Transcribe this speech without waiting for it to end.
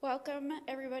Welcome,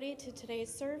 everybody, to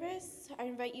today's service. I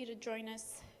invite you to join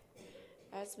us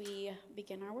as we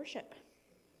begin our worship.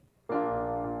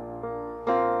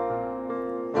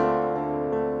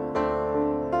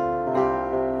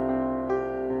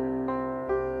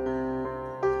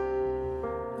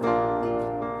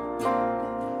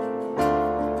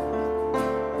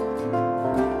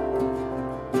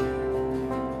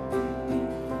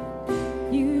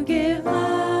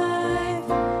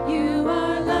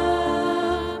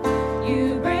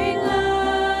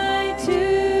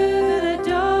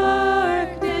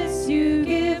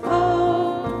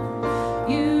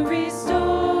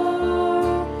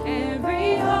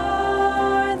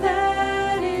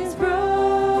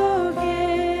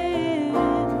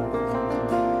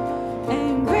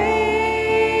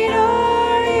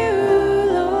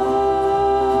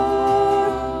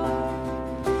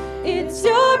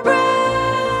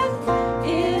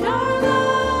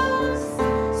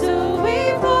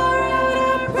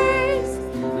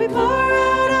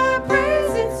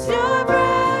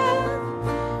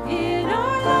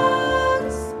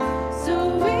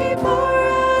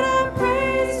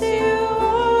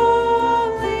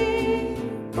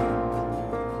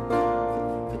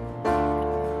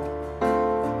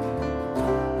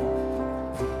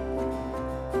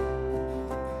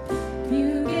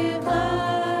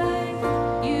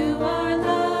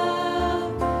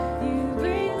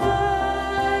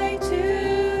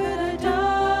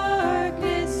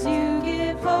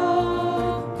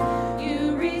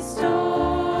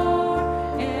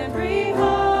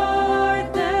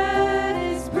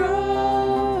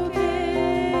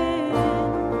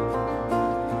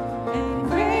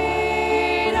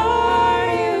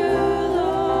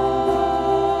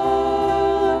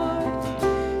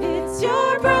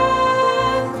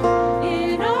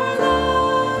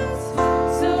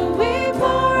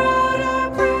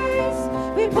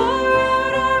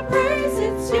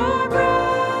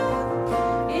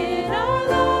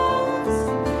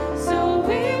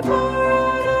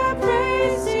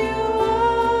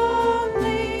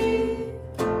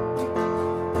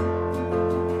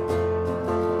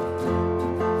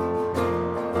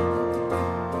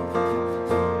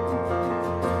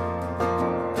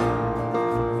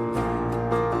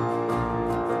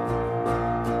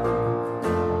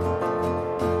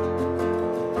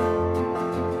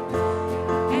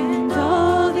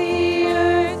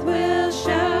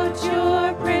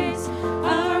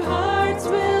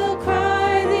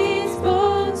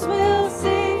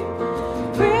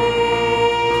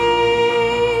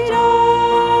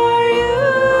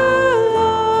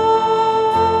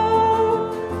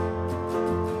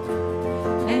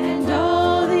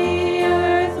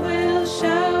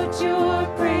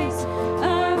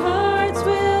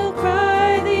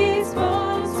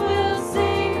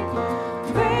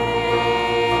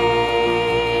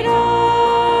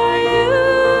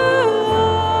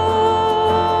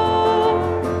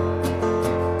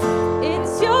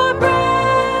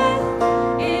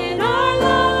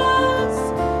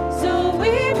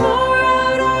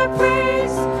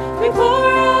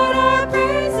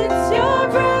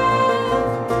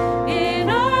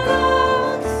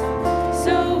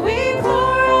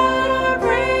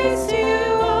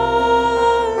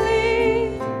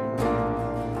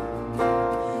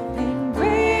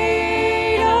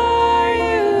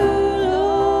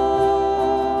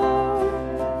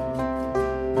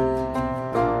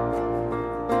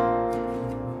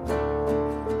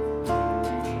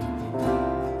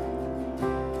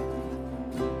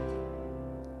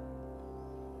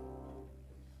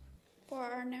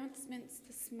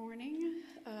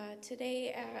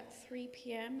 Today at 3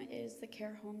 p.m. is the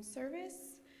care home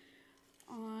service.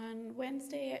 On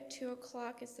Wednesday at 2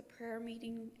 o'clock is the prayer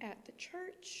meeting at the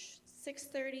church.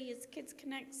 6:30 is Kids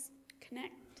Connect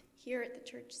here at the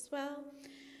church as well.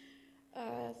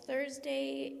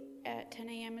 Thursday at 10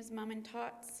 a.m. is Mom and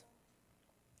Tots.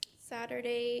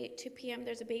 Saturday, 2 p.m.,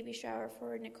 there's a baby shower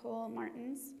for Nicole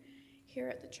Martins here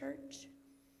at the church.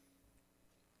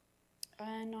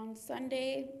 And on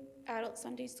Sunday, Adult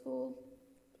Sunday School,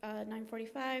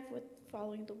 9:45 with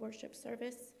following the worship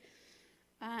service.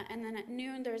 And then at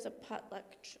noon, there's a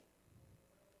potluck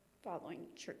following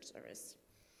church service.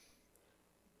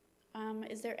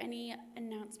 Is there any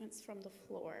announcements from the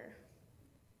floor?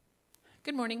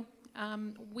 Good morning.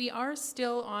 We are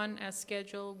still on a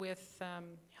schedule with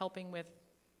helping with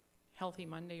Healthy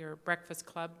Monday or Breakfast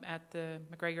Club at the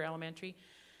McGregor Elementary.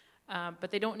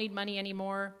 But they don't need money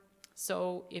anymore.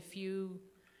 So if you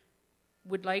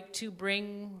would like to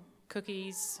bring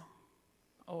cookies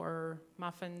or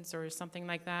muffins or something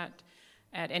like that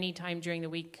at any time during the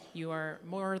week, you are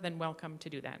more than welcome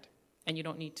to do that. And you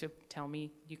don't need to tell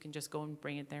me. You can just go and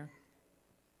bring it there.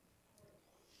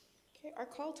 Okay, our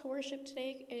call to worship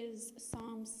today is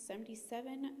Psalms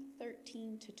 77,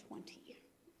 13 to 20.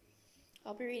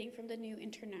 I'll be reading from the New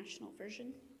International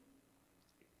Version.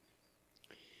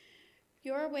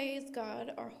 Your ways,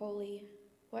 God, are holy.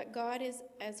 What God is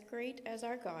as great as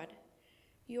our God?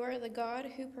 You are the God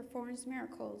who performs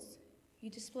miracles. You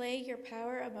display your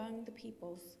power among the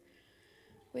peoples.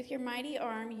 With your mighty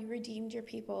arm, you redeemed your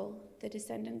people, the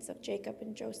descendants of Jacob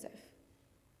and Joseph.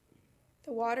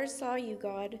 The waters saw you,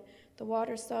 God. The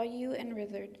waters saw you and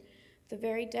withered. The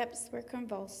very depths were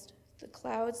convulsed. The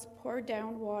clouds poured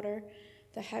down water.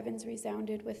 The heavens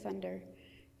resounded with thunder.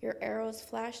 Your arrows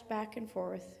flashed back and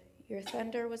forth. Your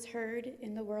thunder was heard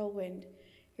in the whirlwind.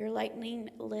 Your lightning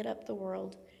lit up the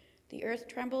world. The earth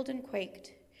trembled and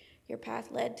quaked. Your path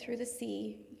led through the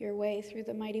sea, your way through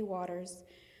the mighty waters.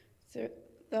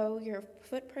 Though your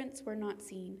footprints were not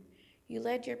seen, you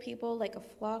led your people like a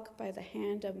flock by the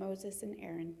hand of Moses and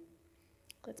Aaron.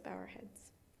 Let's bow our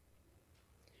heads.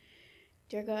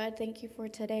 Dear God, thank you for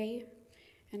today,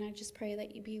 and I just pray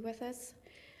that you be with us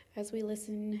as we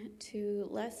listen to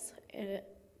Les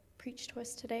preach to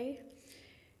us today,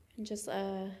 and just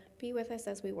be with us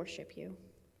as we worship you. In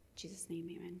Jesus' name,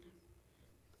 amen.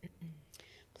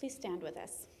 Please stand with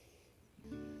us.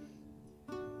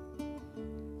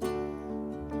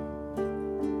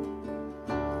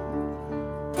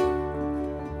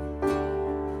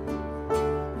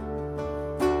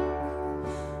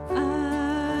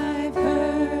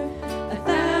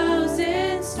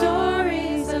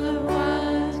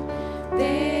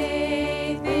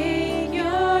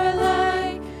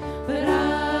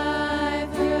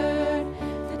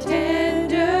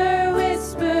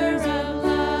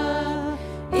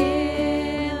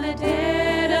 In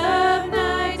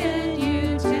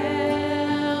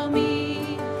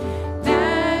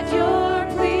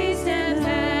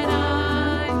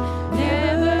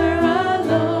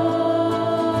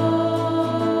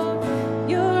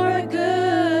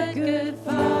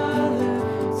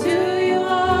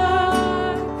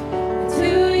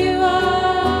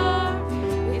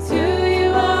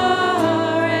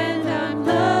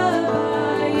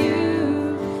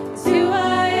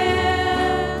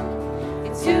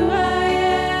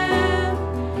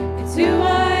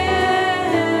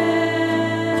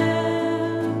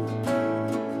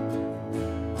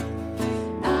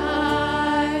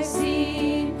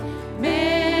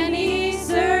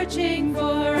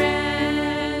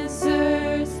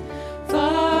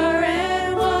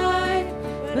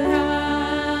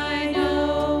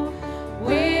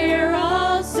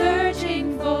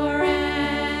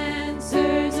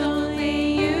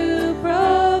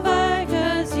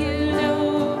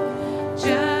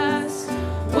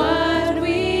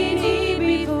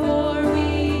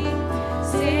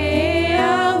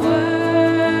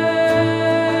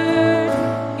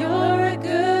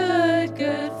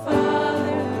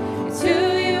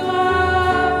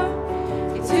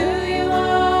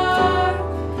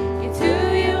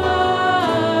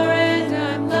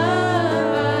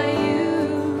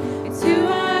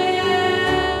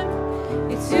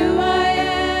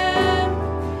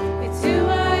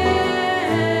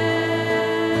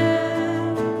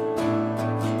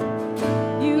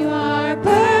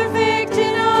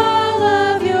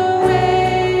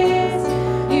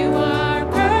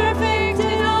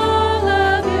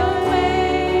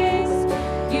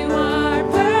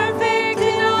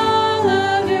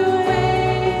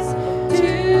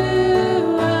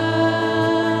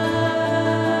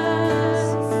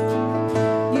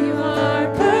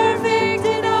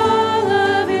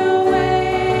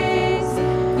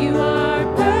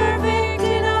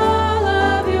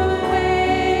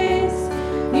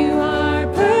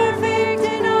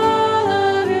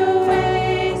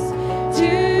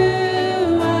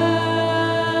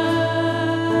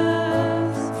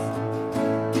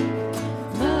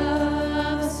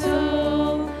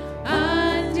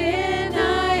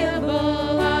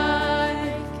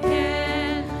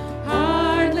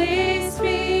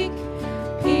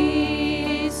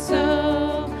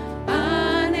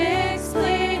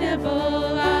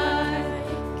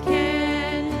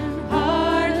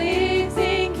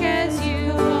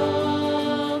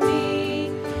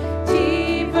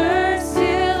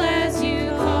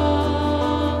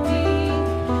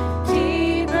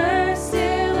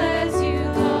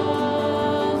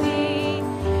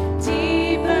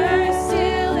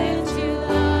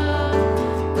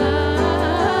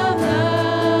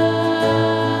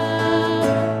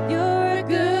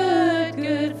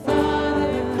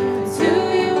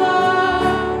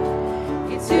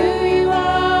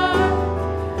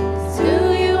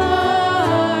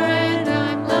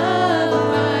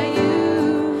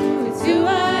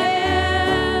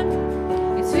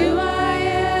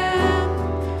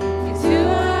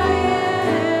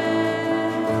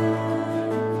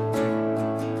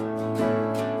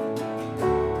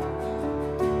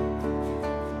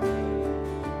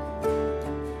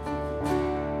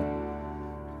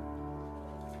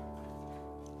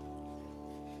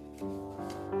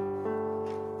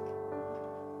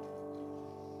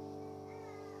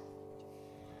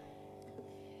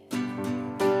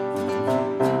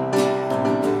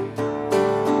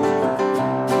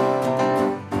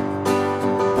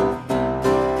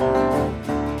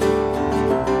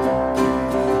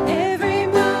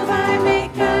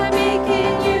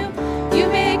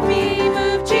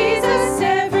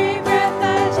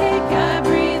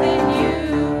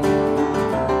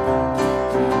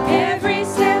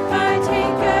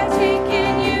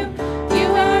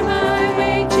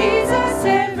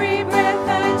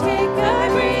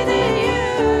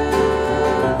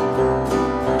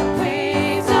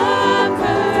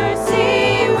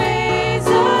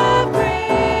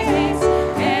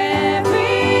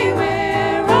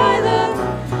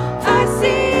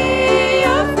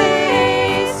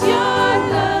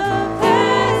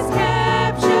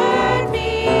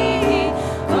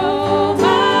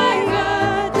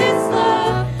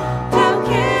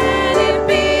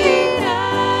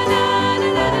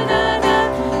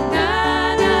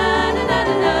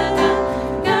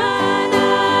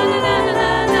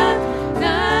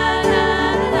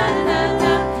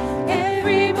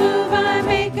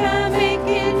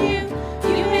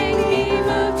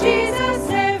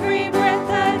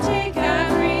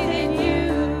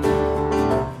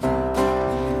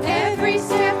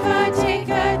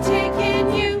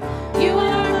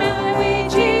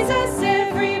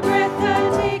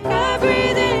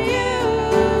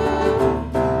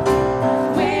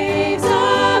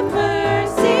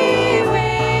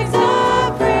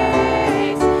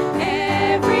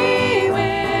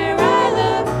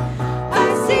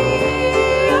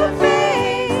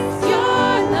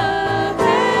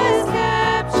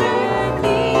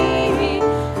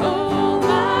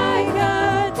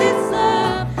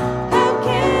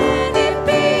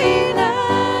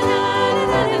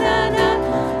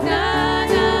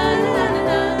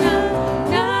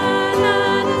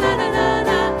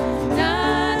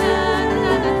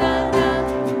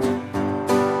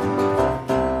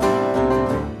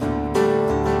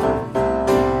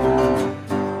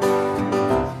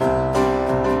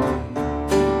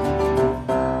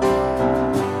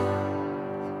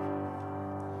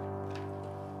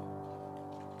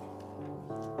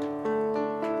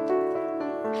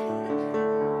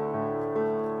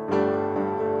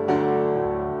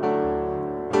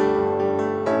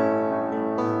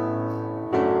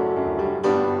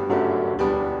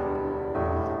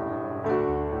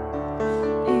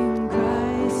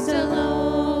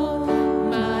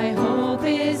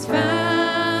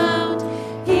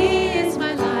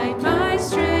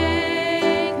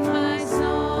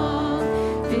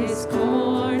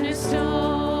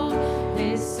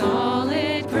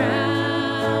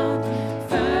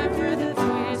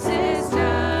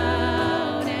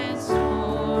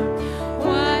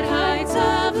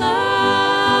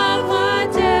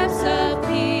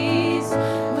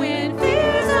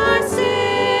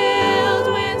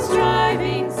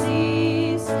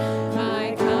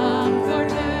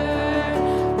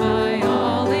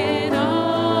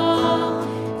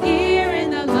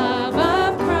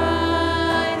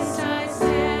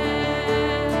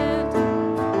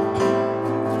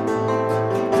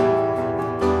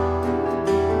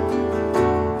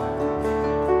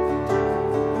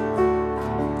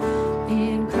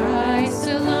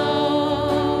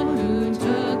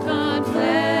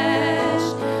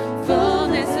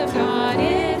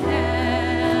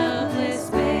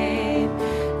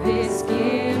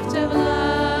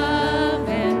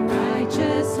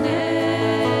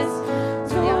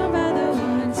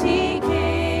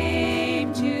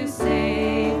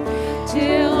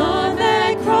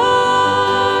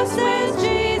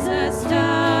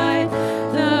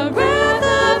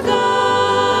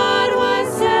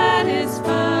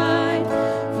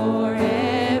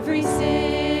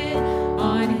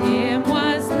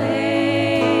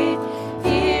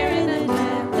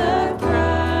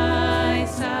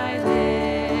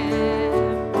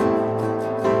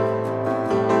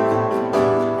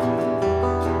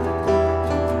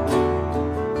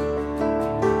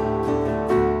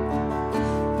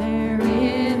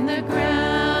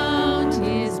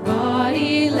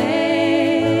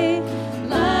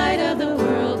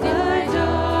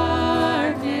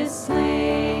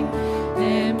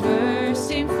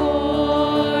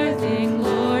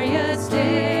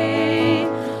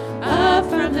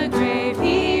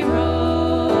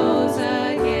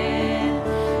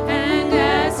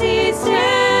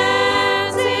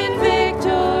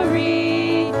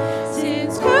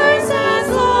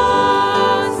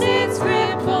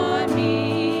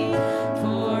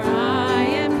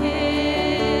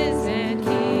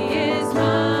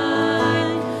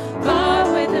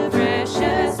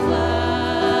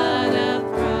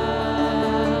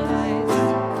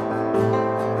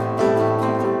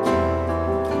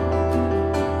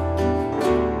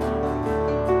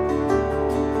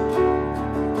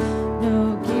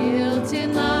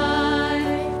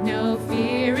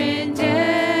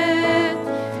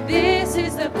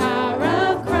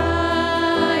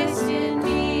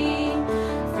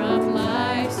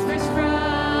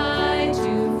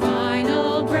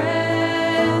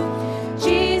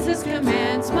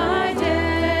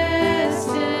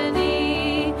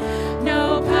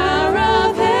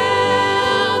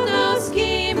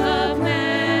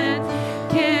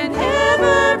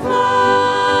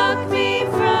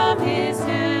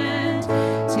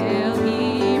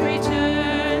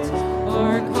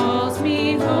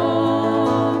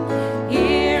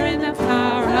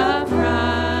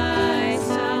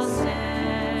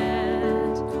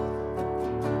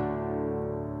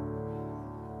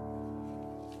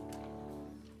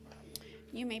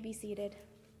may be seated.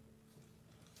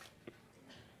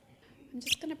 I'm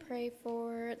just going to pray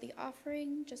for the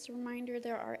offering. Just a reminder,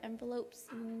 there are envelopes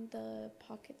in the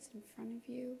pockets in front of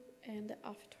you, and the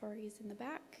offertory is in the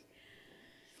back.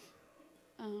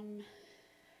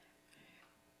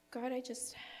 God, I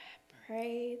just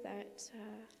pray that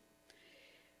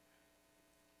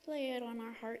lay it on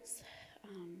our hearts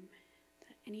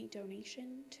that any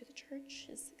donation to the church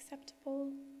is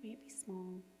acceptable, maybe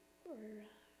small, or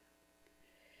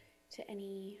to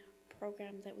any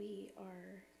program that we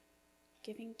are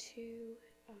giving to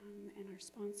and our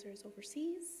sponsors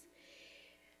overseas.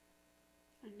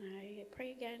 And I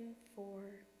pray again for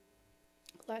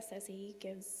Les as he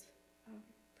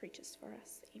preaches for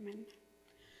us. Amen.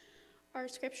 Our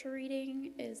scripture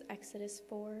reading is Exodus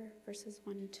 4, verses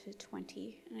 1 to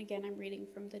 20. And again, I'm reading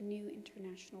from the New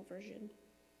International Version.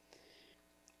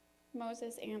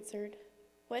 Moses answered,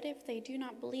 "What if they do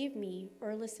not believe me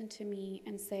or listen to me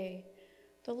and say,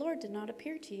 'The Lord did not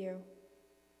appear to you'?"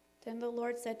 Then the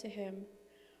Lord said to him,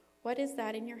 "What is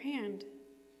that in your hand?"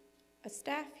 "A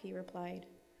staff," he replied.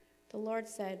 The Lord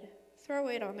said, "Throw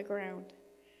it on the ground."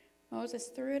 Moses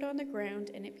threw it on the ground,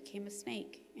 and it became a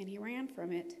snake, and he ran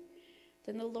from it.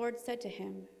 Then the Lord said to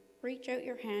him, "Reach out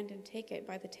your hand and take it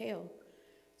by the tail."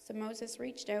 So Moses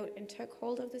reached out and took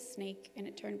hold of the snake, and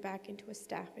it turned back into a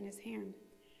staff in his hand.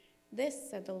 "This,"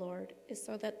 said the Lord, "is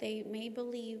so that they may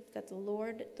believe that the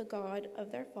Lord, the God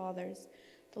of their fathers,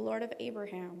 the Lord of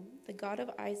Abraham, the God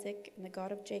of Isaac, and the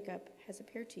God of Jacob, has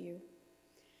appeared to you."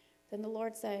 Then the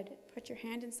Lord said, "Put your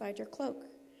hand inside your cloak."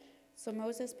 So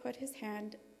Moses put his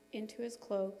hand into his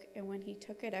cloak, and when he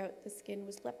took it out, the skin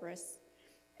was leprous.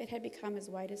 It had become as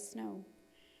white as snow.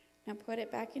 "Now put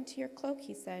it back into your cloak,"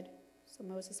 he said. So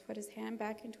Moses put his hand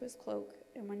back into his cloak,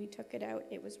 and when he took it out,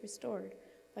 it was restored,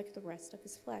 like the rest of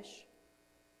his flesh.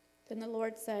 Then the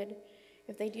Lord said,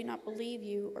 "If they do not believe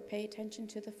you or pay attention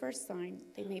to the first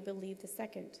sign, they may believe the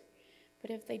second. But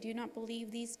if they do not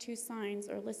believe these two signs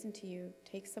or listen to you,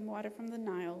 take some water from the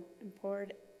Nile and pour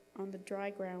it on the dry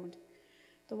ground.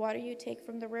 The water you take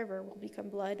from the river will become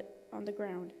blood on the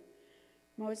ground."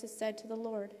 Moses said to the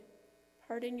Lord,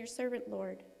 "Pardon your servant,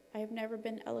 Lord. I have never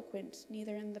been eloquent,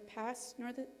 neither in the past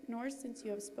nor since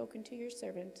you have spoken to your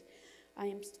servant. I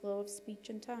am slow of speech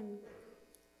and tongue."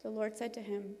 The Lord said to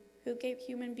him, "Who gave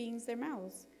human beings their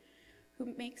mouths? Who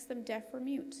makes them deaf or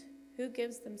mute? Who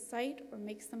gives them sight or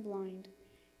makes them blind?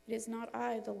 It is not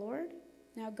I, the Lord?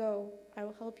 Now go, I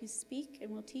will help you speak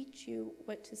and will teach you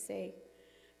what to say."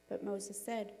 But Moses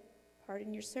said,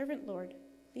 "Pardon your servant, Lord.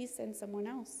 Please send someone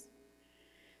else."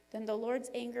 Then the Lord's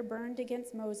anger burned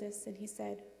against Moses, and he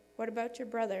said, "What about your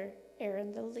brother,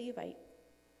 Aaron the Levite?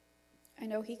 I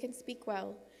know he can speak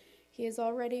well. He is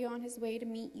already on his way to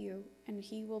meet you, and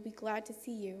he will be glad to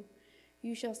see you.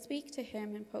 You shall speak to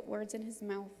him and put words in his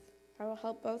mouth. I will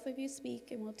help both of you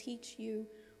speak and will teach you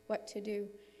what to do.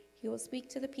 He will speak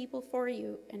to the people for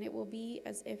you, and it will be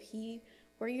as if he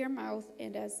were your mouth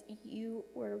and as you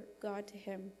were God to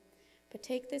him. But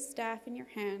take this staff in your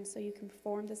hand so you can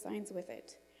perform the signs with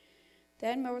it."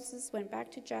 Then Moses went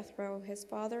back to Jethro, his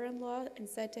father-in-law, and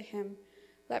said to him,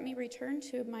 "Let me return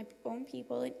to my own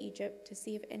people in Egypt to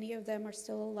see if any of them are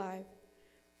still alive."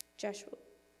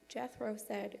 Jethro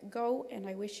said, "Go, and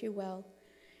I wish you well."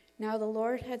 Now the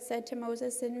Lord had said to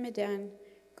Moses in Midian,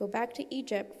 "Go back to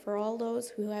Egypt, for all those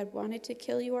who had wanted to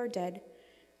kill you are dead."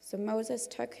 So Moses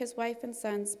took his wife and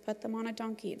sons, put them on a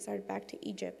donkey, and started back to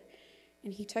Egypt.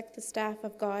 And he took the staff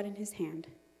of God in his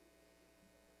hand.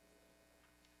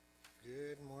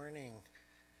 Good morning.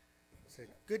 It's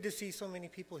good to see so many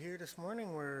people here this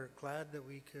morning. We're glad that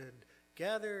we could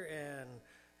gather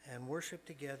and worship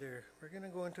together. We're going to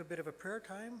go into a bit of a prayer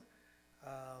time.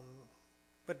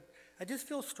 But I just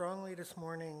feel strongly this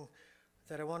morning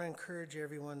that I want to encourage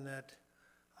everyone that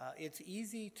it's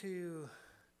easy to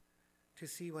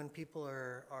see when people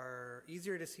are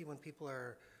easier to see when people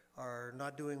are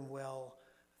not doing well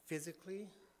physically.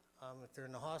 If they're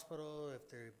in the hospital, if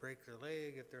they break their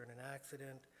leg, if they're in an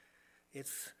accident, it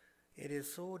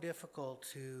is so difficult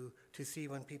to see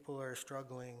when people are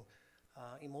struggling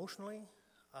emotionally.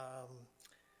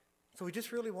 So we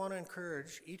just really want to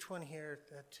encourage each one here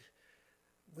that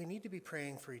we need to be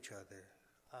praying for each other.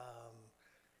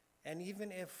 And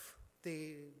even if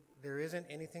there isn't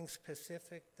anything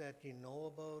specific that you know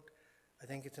about, I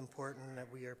think it's important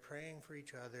that we are praying for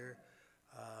each other.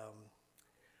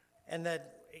 And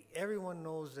that everyone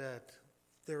knows that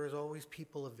there is always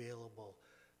people available.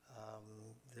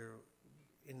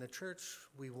 In the church,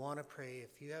 we want to pray.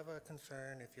 If you have a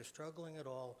concern, if you're struggling at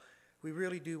all, we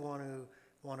really do want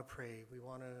to pray. We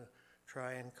want to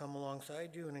try and come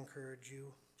alongside you and encourage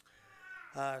you.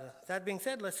 That being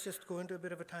said, let's just go into a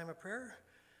bit of a time of prayer.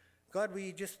 God,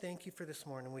 we just thank you for this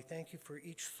morning. We thank you for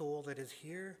each soul that is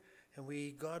here. And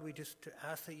God, we just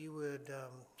ask that you would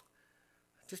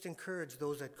just encourage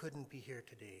those that couldn't be here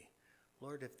today.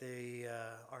 Lord, if they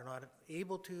are not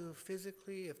able to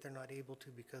physically, if they're not able to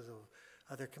because of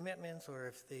other commitments, or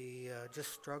if they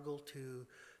just struggle to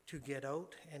get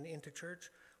out and into church,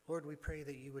 Lord, we pray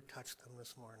that you would touch them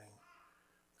this morning.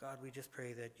 God, we just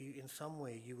pray that you, in some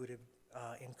way, you would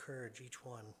encourage each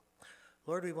one.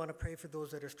 Lord, we want to pray for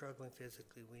those that are struggling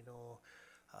physically. We know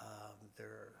there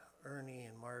are Ernie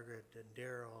and Margaret and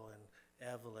Daryl and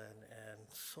Evelyn and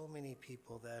so many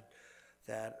people that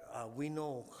we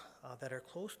know that are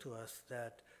close to us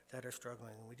that are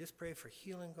struggling. We just pray for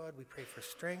healing, God. We pray for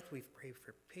strength. We pray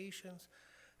for patience.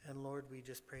 And Lord, we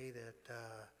just pray that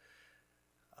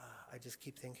I just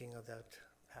keep thinking of that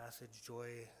passage,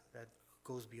 joy that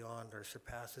goes beyond or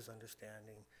surpasses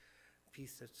understanding,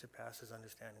 peace that surpasses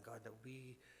understanding, God, there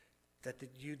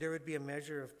would be a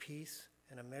measure of peace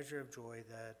and a measure of joy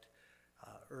that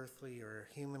earthly or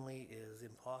humanly is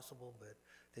impossible, but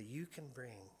that you can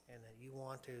bring and that you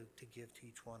want to give to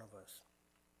each one of us.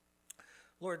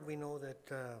 Lord, we know that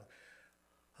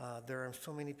there are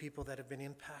so many people that have been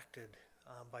impacted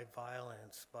by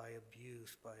violence, by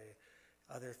abuse, by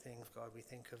other things. God, we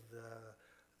think of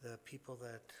the people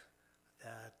that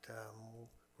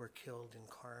were killed in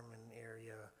Carmen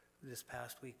area this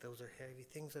past week. Those are heavy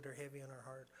things that are heavy on our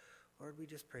heart. Lord, we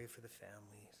just pray for the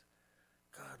families.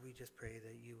 God, we just pray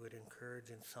that you would encourage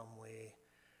in some way.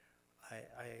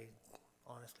 I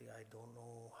honestly, I don't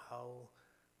know how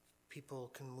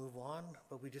people can move on,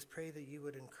 but we just pray that you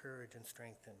would encourage and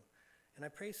strengthen. And I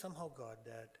pray somehow, God,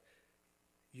 that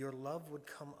your love would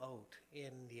come out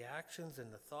in the actions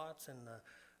and the thoughts and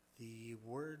the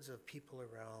words of people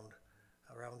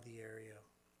around the area.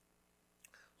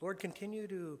 Lord, continue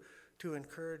to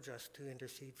encourage us to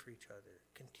intercede for each other.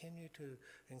 Continue to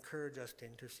encourage us to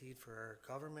intercede for our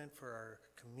government, for our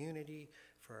community,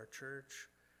 for our church.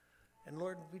 And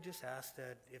Lord, we just ask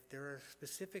that if there are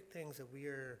specific things that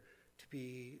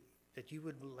that you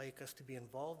would like us to be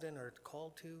involved in or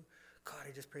called to, God,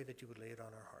 I just pray that you would lay it on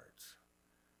our hearts.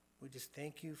 We just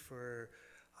thank you for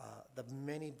the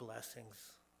many blessings.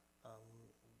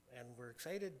 And we're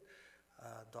excited.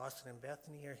 Dawson and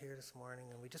Bethany are here this morning,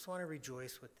 and we just want to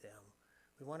rejoice with them.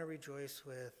 We want to rejoice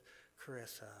with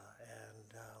Carissa,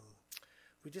 and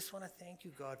we just want to thank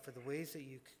you, God, for the ways that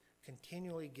you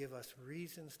continually give us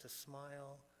reasons to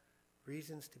smile,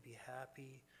 reasons to be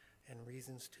happy, and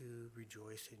reasons to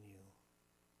rejoice in you.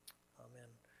 Amen.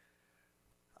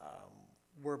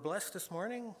 We're blessed this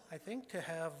morning, I think, to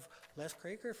have Les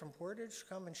Kroeker from Portage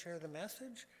come and share the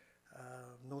message.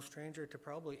 No stranger to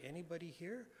probably anybody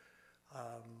here.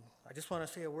 I just want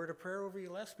to say a word of prayer over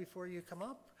you, Les, before you come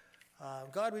up.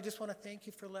 God, we just want to thank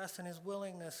you for Les and his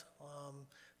willingness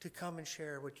to come and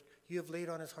share what you have laid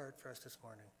on his heart for us this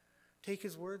morning. Take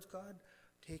his words, God.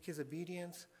 Take his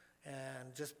obedience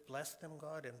and just bless them,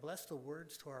 God, and bless the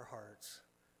words to our hearts.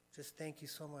 Just thank you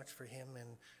so much for him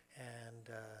and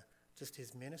just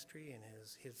his ministry and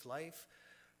his life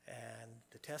and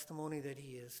the testimony that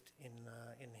he is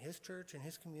in his church, in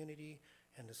his community,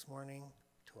 and this morning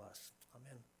to us.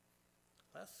 Amen.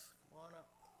 Les, come on up.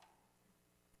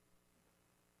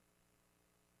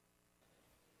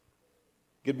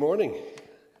 Good morning.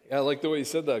 Yeah, I like the way you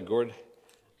said that, Gord.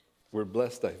 We're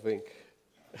blessed, I think.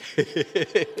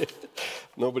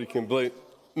 Nobody can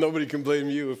blame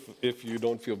you if you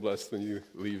don't feel blessed when you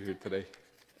leave here today.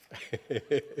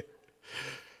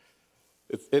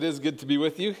 It is good to be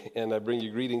with you, and I bring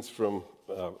you greetings from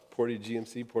Portage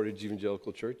GMC, Portage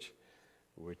Evangelical Church,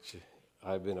 which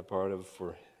I've been a part of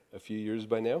for a few years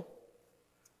by now,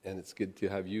 and it's good to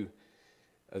have you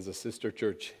as a sister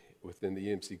church within the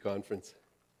EMC conference.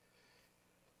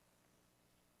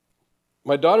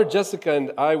 My daughter Jessica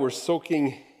and I were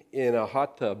soaking in a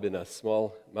hot tub in a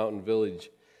small mountain village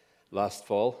last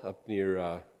fall up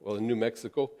near, in New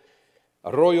Mexico.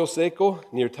 Arroyo Seco,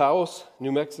 near Taos,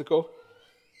 New Mexico.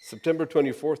 September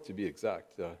 24th to be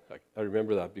exact. I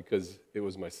remember that because it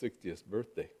was my 60th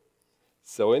birthday.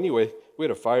 So anyway, we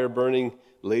had a fire burning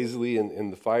lazily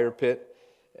in the fire pit,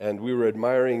 and we were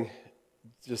admiring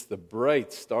just the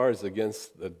bright stars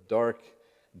against the dark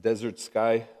desert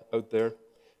sky out there.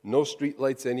 No street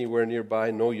lights anywhere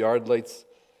nearby, no yard lights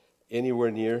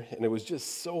anywhere near, and it was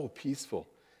just so peaceful.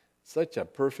 Such a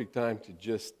perfect time to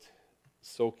just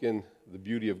soak in the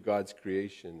beauty of God's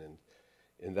creation and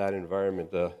in that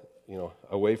environment,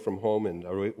 away from home and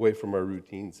away from our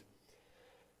routines.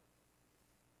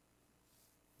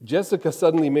 Jessica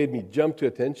suddenly made me jump to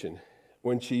attention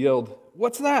when she yelled,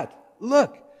 "What's that?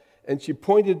 look. And she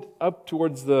pointed up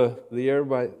towards the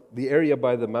area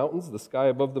by the mountains, the sky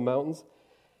above the mountains.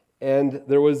 And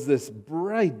there was this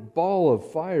bright ball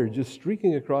of fire just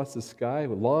streaking across the sky,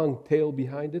 with a long tail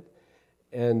behind it.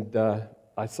 And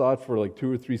I saw it for like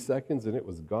 2 or 3 seconds, and it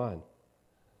was gone.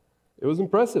 It was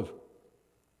impressive.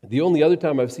 The only other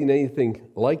time I've seen anything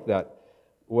like that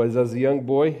was as a young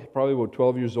boy, probably about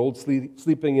 12 years old,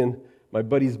 sleeping in my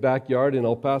buddy's backyard in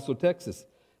El Paso, Texas.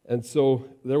 And so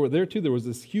there was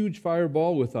this huge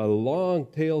fireball with a long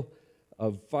tail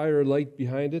of firelight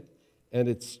behind it, and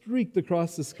it streaked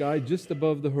across the sky just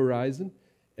above the horizon.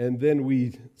 And then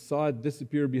we saw it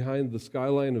disappear behind the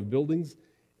skyline of buildings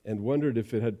and wondered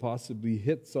if it had possibly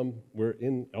hit somewhere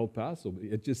in El Paso.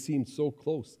 It just seemed so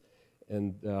close.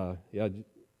 And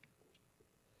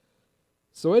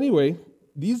so anyway,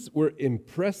 these were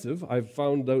impressive. I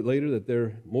found out later that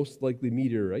they're most likely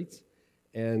meteorites,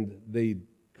 and they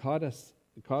caught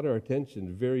our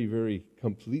attention very, very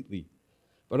completely.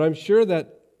 But I'm sure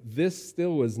that this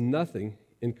still was nothing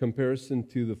in comparison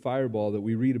to the fireball that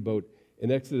we read about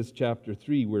in Exodus chapter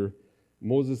 3, where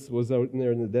Moses was out in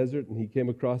there in the desert and he came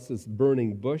across this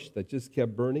burning bush that just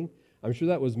kept burning. I'm sure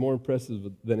that was more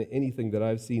impressive than anything that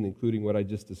I've seen, including what I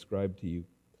just described to you.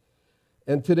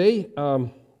 And today,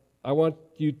 I want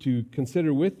you to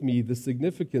consider with me the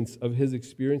significance of his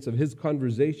experience, of his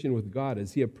conversation with God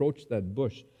as he approached that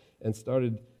bush and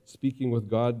started speaking with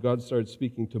God. God started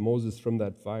speaking to Moses from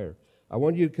that fire. I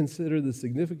want you to consider the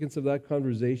significance of that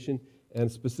conversation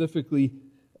and specifically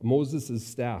Moses'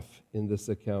 staff in this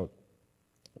account.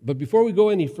 But before we go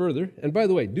any further, and by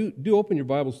the way, do open your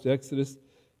Bibles to Exodus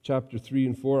chapter 3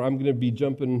 and 4. I'm going to be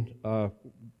jumping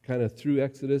kind of through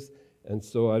Exodus, and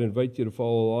so I'd invite you to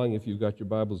follow along if you've got your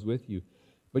Bibles with you.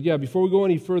 But yeah, before we go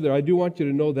any further, I do want you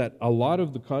to know that a lot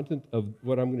of the content of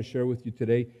what I'm going to share with you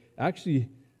today, actually,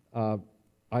 I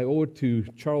owe it to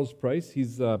Charles Price.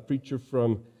 He's a preacher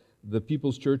from the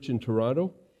People's Church in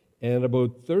Toronto. And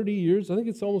about 30 years, I think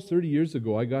it's almost 30 years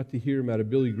ago, I got to hear him at a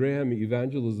Billy Graham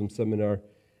evangelism seminar.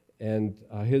 And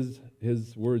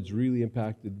his words really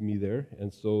impacted me there.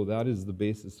 And so that is the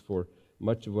basis for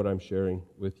much of what I'm sharing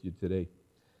with you today.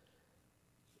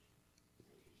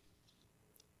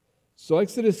 So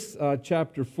Exodus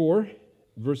chapter 4,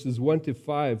 verses 1 to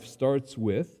 5 starts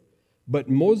with, "But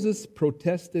Moses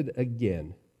protested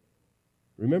again."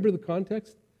 Remember the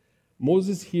context?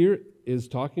 Moses here is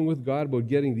talking with God about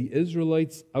getting the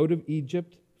Israelites out of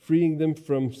Egypt, freeing them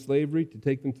from slavery to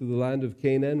take them to the land of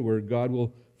Canaan, where God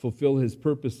will fulfill his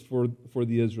purpose for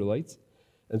the Israelites.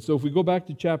 And so if we go back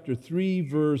to chapter 3,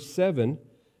 verse 7,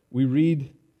 we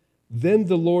read, "Then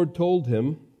the Lord told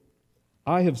him,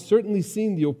 I have certainly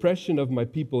seen the oppression of my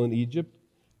people in Egypt.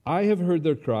 I have heard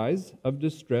their cries of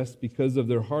distress because of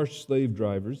their harsh slave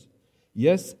drivers.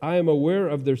 Yes, I am aware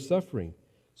of their suffering.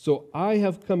 So I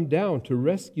have come down to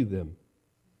rescue them."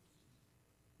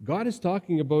 God is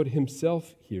talking about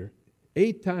himself here.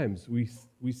 8 times we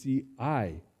see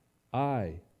I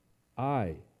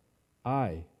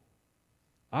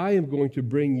am going to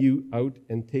bring you out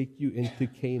and take you into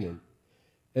Canaan.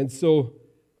 And so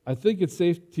I think it's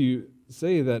safe to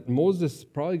say that Moses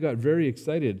probably got very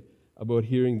excited about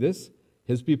hearing this.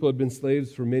 His people had been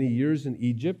slaves for many years in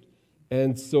Egypt.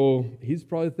 And so he's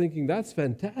probably thinking, that's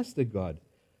fantastic, God.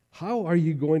 How are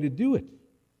you going to do it?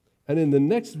 And in the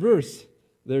next verse,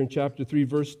 there in chapter 3,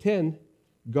 verse 10,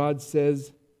 God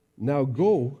says, "Now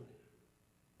go,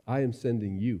 I am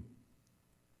sending you."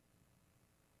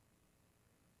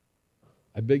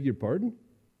 I beg your pardon?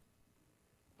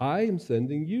 I am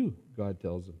sending you, God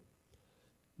tells him.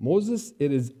 Moses,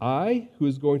 it is I who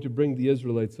is going to bring the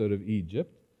Israelites out of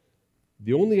Egypt.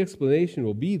 The only explanation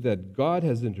will be that God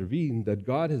has intervened, that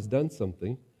God has done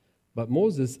something. But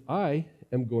Moses, I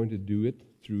am going to do it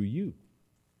through you.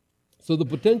 So the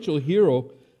potential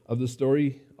hero of the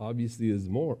story obviously is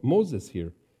Moses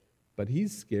here. But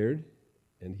he's scared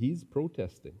and he's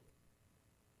protesting.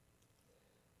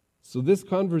 So this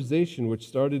conversation, which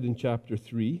started in chapter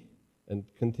 3 and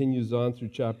continues on through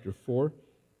chapter 4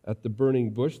 at the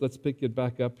burning bush, let's pick it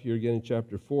back up here again in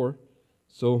chapter 4.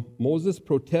 So Moses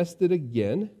protested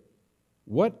again.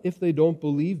 "What if they don't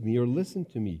believe me or listen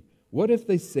to me? What if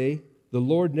they say, 'The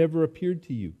Lord never appeared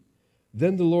to you'?"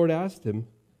 Then the Lord asked him,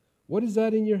 "What is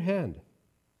that in your hand?"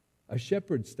 "A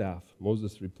shepherd's staff,"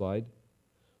 Moses replied.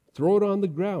 "Throw it on the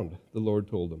ground," the Lord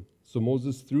told him. So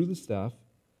Moses threw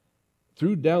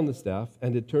down the staff,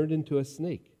 and it turned into a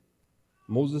snake.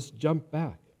 Moses jumped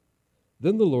back.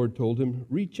 Then the Lord told him,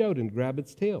 "Reach out and grab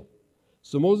its tail."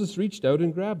 So Moses reached out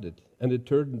and grabbed it, and it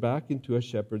turned back into a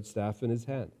shepherd's staff in his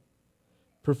hand.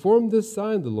 "Perform this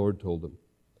sign," the Lord told him.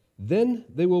 Then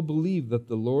they will believe that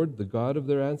the Lord, the God of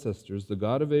their ancestors, the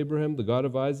God of Abraham, the God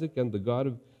of Isaac, and the God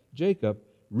of Jacob,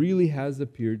 really has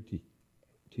appeared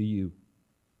to you.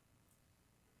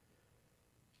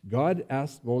 God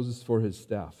asked Moses for his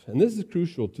staff. And this is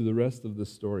crucial to the rest of the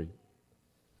story.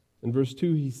 In verse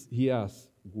 2, he asks,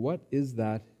 "What is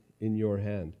that in your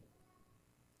hand?"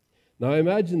 Now I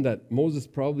imagine that Moses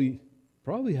probably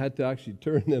had to actually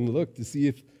turn and look to see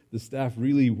if the staff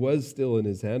really was still in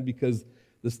his hand, because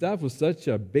the staff was such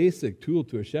a basic tool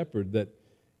to a shepherd that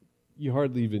you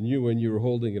hardly even knew when you were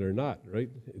holding it or not, right?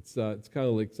 It's kind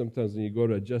of like sometimes when you go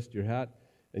to adjust your hat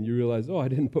and you realize, oh, I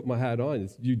didn't put my hat on.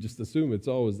 You just assume it's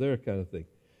always there kind of thing.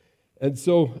 And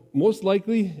so most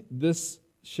likely this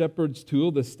shepherd's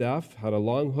tool, the staff, had a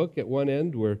long hook at one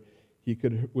end with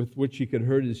which he could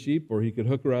herd his sheep, or he could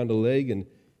hook around a leg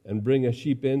and bring a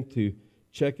sheep in to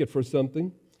check it for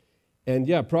something. And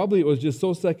yeah, probably it was just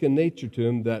so second nature to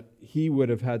him that he would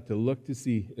have had to look to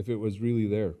see if it was really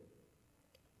there.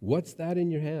 What's that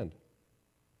in your hand?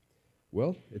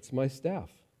 Well, it's my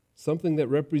staff, something that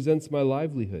represents my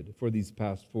livelihood for these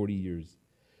past 40 years,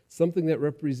 something that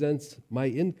represents my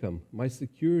income, my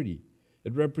security.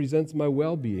 It represents my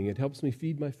well-being. It helps me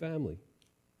feed my family.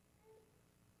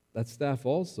 That staff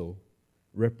also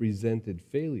represented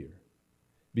failure,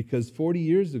 because 40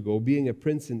 years ago, being a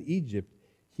prince in Egypt,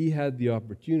 he had the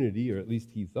opportunity, or at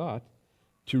least he thought,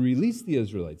 to release the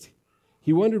Israelites.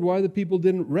 He wondered why the people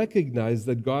didn't recognize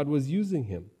that God was using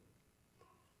him.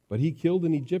 But he killed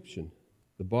an Egyptian.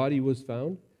 The body was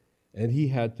found, and he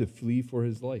had to flee for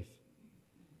his life.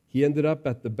 He ended up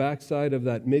at the backside of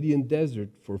that Midian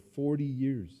desert for 40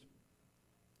 years.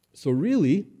 So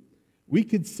really, we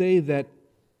could say that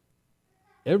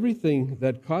everything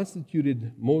that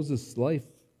constituted Moses' life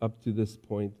up to this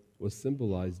point was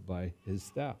symbolized by his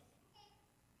staff.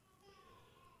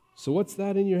 So what's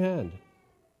that in your hand?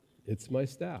 It's my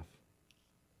staff.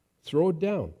 Throw it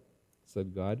down,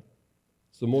 said God.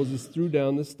 So Moses threw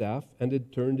down the staff, and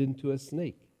it turned into a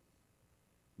snake.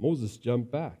 Moses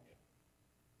jumped back.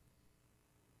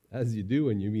 As you do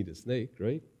when you meet a snake,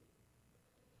 right?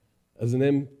 As an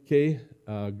MK,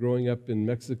 growing up in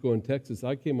Mexico and Texas,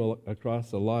 I came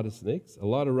across a lot of snakes, a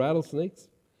lot of rattlesnakes,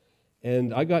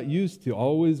 and I got used to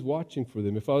always watching for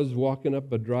them. If I was walking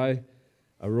up a dry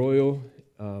arroyo,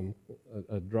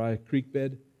 a dry creek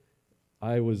bed,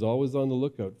 I was always on the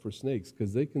lookout for snakes,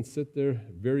 because they can sit there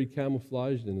very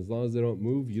camouflaged, and as long as they don't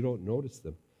move, you don't notice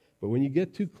them. But when you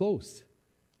get too close,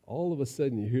 all of a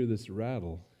sudden you hear this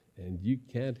rattle, and you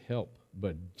can't help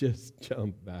but just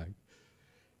jump back.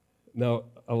 Now,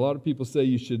 a lot of people say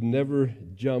you should never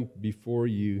jump before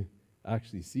you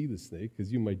actually see the snake,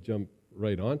 because you might jump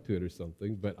right onto it or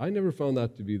something, but I never found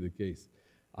that to be the case.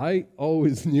 I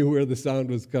always knew where the sound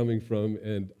was coming from,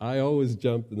 and I always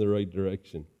jumped in the right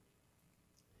direction.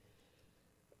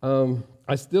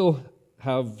 I still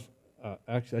have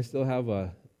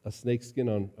a snake skin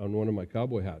on one of my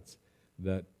cowboy hats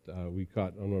that we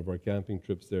caught on one of our camping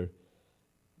trips there.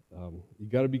 You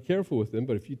got to be careful with them,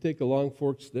 but if you take a long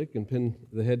forked stick and pin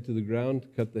the head to the ground,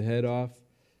 cut the head off,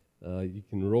 you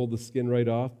can roll the skin right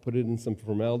off, put it in some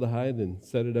formaldehyde, and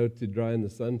set it out to dry in the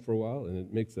sun for a while, and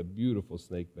it makes a beautiful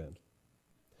snake band.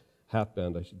 Hat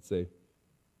band, I should say.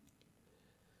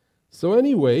 So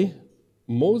anyway,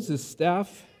 Moses'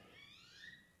 staff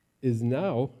is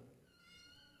now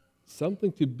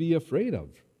something to be afraid of.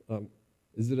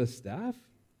 Is it a staff?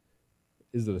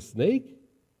 Is it a snake?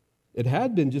 It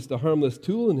had been just a harmless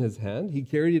tool in his hand. He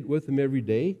carried it with him every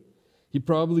day. He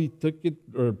probably took it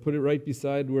or put it right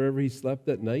beside wherever he slept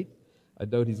at night. I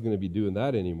doubt he's going to be doing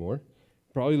that anymore.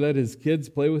 Probably let his kids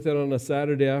play with it on a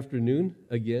Saturday afternoon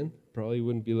again. Probably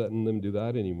wouldn't be letting them do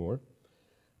that anymore.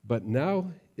 But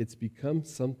now it's become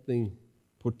something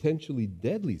potentially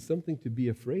deadly, something to be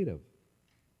afraid of.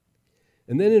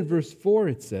 And then in verse 4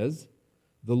 it says,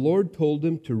 the Lord told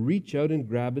him to reach out and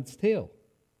grab its tail.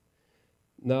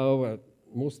 Now,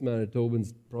 most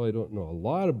Manitobans probably don't know a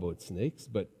lot about snakes,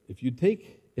 but if you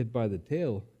take it by the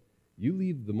tail, you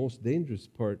leave the most dangerous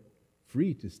part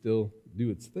free to still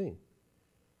do its thing.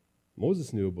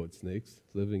 Moses knew about snakes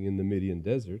living in the Midian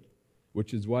desert,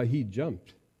 which is why he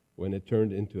jumped when it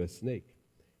turned into a snake.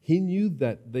 He knew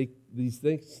that these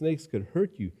snakes could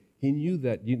hurt you. He knew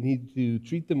that you need to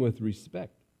treat them with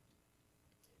respect.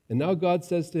 And now God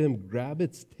says to him, grab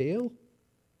its tail?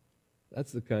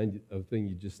 That's the kind of thing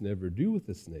you just never do with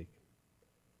a snake.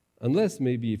 Unless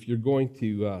maybe if you're going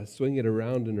to swing it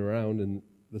around and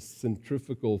the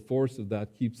centrifugal force of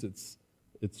that keeps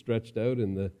it stretched out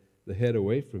and the head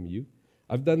away from you.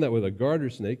 I've done that with a garter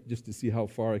snake just to see how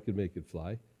far I could make it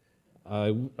fly. I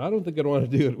don't think I'd want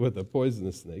to do it with a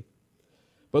poisonous snake.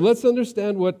 But let's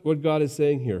understand what God is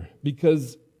saying here,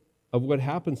 because of what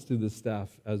happens to this staff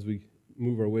as we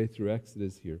move our way through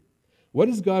Exodus here. What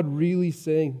is God really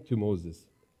saying to Moses?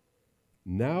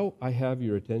 Now I have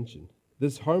your attention.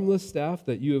 This harmless staff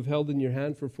that you have held in your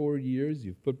hand for 40 years,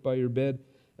 you've put by your bed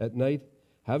at night,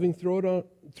 having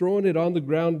thrown it on the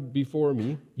ground before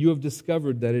me, you have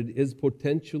discovered that it is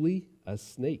potentially a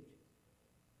snake.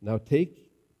 Now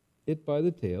take it by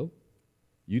the tail.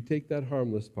 You take that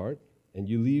harmless part, and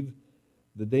you leave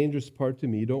the dangerous part to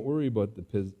me. Don't worry about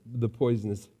the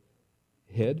poisonous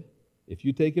head. If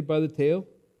you take it by the tail,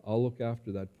 I'll look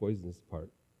after that poisonous part.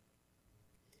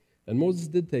 And Moses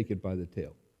did take it by the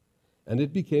tail, and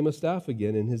it became a staff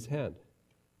again in his hand,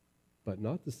 but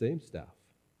not the same staff.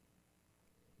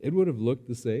 It would have looked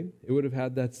the same. It would have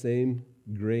had that same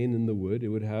grain in the wood. It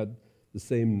would have had the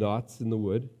same knots in the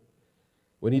wood.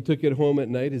 When he took it home at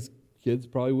night, his kids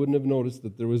probably wouldn't have noticed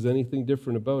that there was anything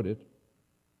different about it.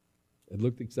 It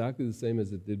looked exactly the same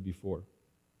as it did before.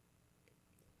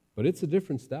 But it's a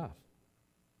different staff.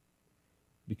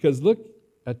 Because look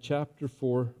at chapter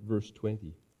 4, verse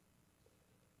 20.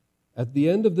 At the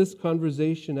end of this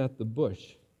conversation at the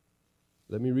bush,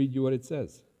 let me read you what it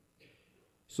says.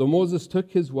 So Moses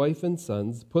took his wife and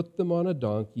sons, put them on a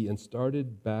donkey, and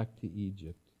started back to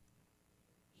Egypt.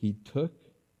 He took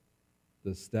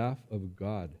the staff of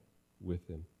God with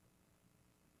him.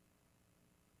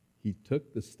 He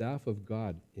took the staff of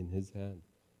God in his hand.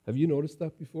 Have you noticed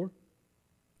that before?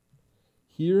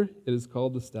 Here it is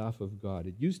called the staff of God.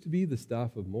 It used to be the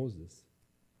staff of Moses,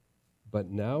 but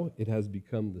now it has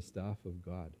become the staff of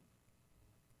God.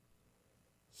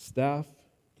 Staff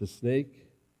to snake,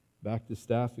 back to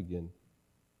staff again.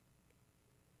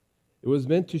 It was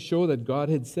meant to show that God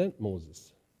had sent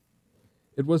Moses.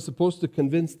 It was supposed to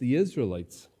convince the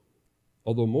Israelites,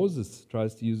 although Moses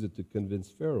tries to use it to convince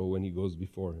Pharaoh when he goes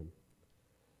before him.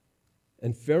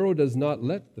 And Pharaoh does not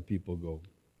let the people go.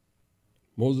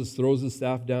 Moses throws the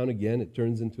staff down again, it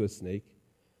turns into a snake.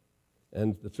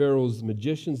 And the Pharaoh's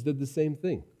magicians did the same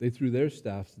thing. They threw their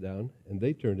staffs down, and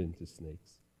they turned into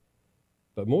snakes.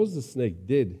 But Moses' snake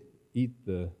did eat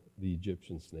the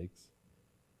Egyptian snakes.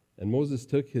 And Moses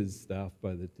took his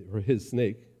his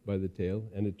snake by the tail,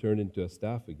 and it turned into a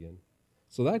staff again.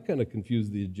 So that kind of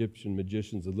confused the Egyptian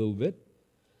magicians a little bit.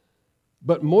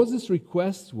 But Moses'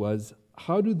 request was,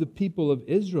 how do the people of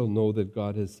Israel know that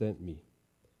God has sent me?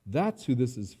 That's who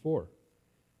this is for.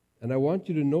 And I want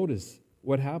you to notice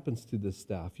what happens to this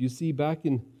staff. You see back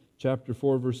in chapter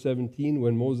 4, verse 17,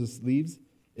 when Moses leaves,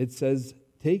 it says,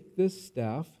 take this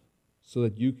staff so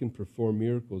that you can perform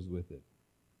miracles with it.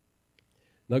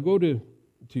 Now go to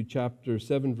chapter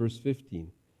 7, verse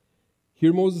 15.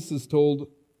 Here Moses is told,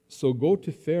 so go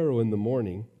to Pharaoh in the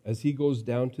morning as he goes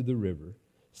down to the river.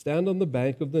 Stand on the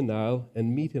bank of the Nile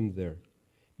and meet him there.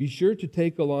 Be sure to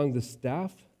take along the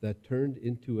staff that turned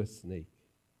into a snake.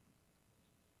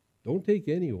 Don't take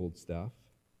any old staff.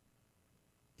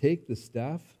 Take the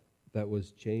staff that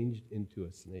was changed into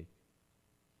a snake.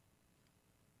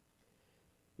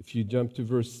 If you jump to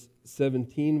verse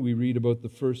 17, we read about the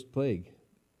first plague.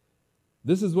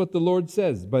 This is what the Lord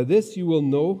says, by this you will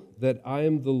know that I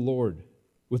am the Lord.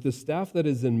 With the staff that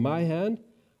is in my hand,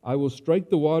 I will strike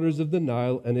the waters of the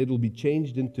Nile, and it will be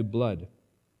changed into blood.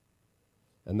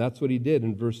 And that's what he did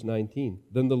in verse 19.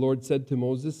 Then the Lord said to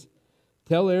Moses,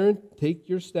 tell Aaron, take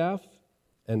your staff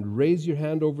and raise your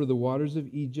hand over the waters of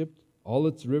Egypt, all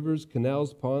its rivers,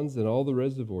 canals, ponds, and all the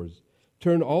reservoirs.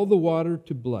 Turn all the water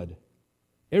to blood.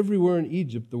 Everywhere in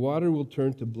Egypt the water will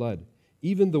turn to blood,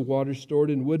 even the water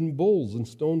stored in wooden bowls and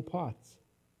stone pots.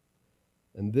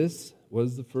 And this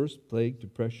was the first plague to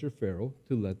pressure Pharaoh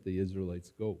to let the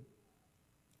Israelites go.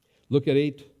 Look at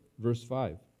 8, verse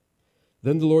 5.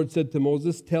 Then the Lord said to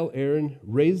Moses, tell Aaron,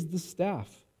 raise the staff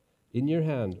in your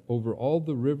hand over all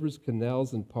the rivers,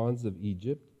 canals, and ponds of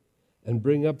Egypt, and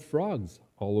bring up frogs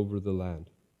all over the land.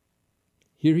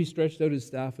 Here he stretched out his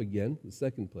staff again, the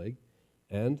second plague,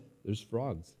 and there's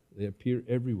frogs. They appear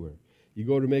everywhere. You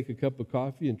go to make a cup of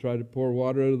coffee and try to pour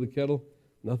water out of the kettle,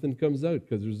 nothing comes out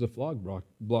because there's a frog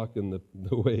blocking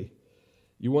the way.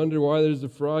 You wonder why there's a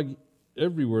frog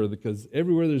everywhere, because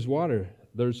everywhere there's water,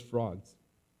 there's frogs.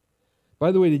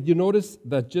 By the way, did you notice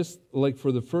that just like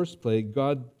for the first plague,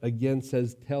 God again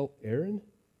says, tell Aaron?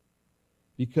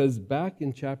 Because back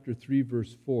in chapter 3,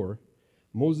 verse 4,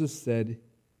 Moses said,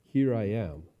 here I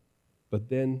am. But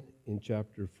then in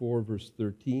chapter 4, verse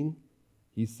 13,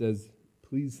 he says,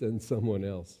 please send someone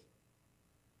else.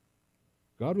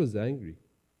 God was angry.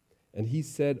 And he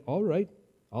said, all right,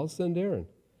 I'll send Aaron.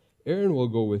 Aaron will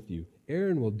go with you.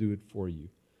 Aaron will do it for you.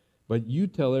 But you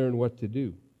tell Aaron what to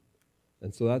do.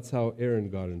 And so that's how Aaron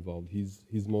got involved.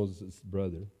 He's Moses'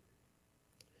 brother.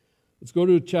 Let's go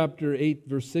to chapter 8,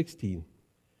 verse 16.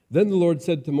 Then the Lord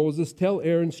said to Moses, "Tell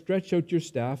Aaron, stretch out your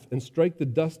staff and strike the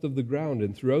dust of the ground,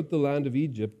 and throughout the land of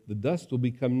Egypt the dust will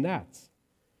become gnats."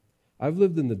 I've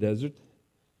lived in the desert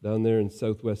down there in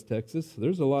southwest Texas.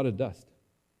 There's a lot of dust.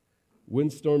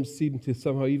 Windstorms seem to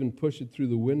somehow even push it through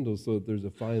the windows so that there's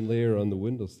a fine layer on the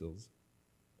windowsills.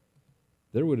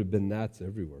 There would have been gnats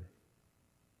everywhere.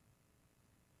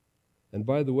 And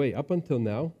by the way, up until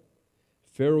now,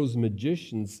 Pharaoh's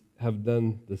magicians have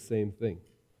done the same thing.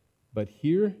 But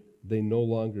here, they no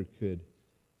longer could.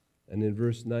 And in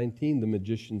verse 19, the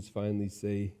magicians finally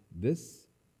say, "This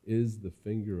is the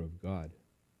finger of God."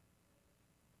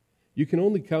 You can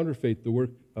only counterfeit the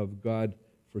work of God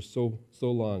for so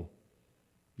long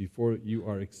before you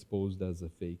are exposed as a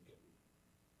fake.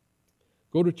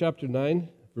 Go to chapter 9,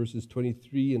 verses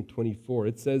 23 and 24.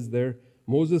 It says there,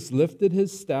 "Moses lifted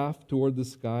his staff toward the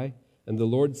sky, and the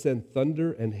Lord sent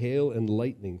thunder and hail and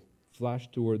lightning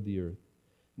flash toward the earth.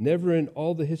 Never in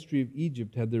all the history of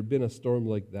Egypt had there been a storm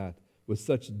like that, with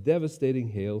such devastating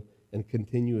hail and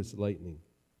continuous lightning."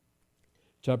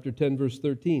 Chapter 10, verse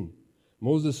 13.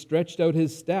 "Moses stretched out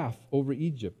his staff over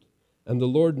Egypt, and the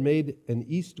Lord made an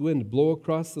east wind blow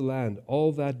across the land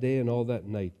all that day and all that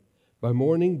night. By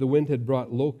morning the wind had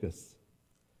brought locusts."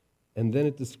 And then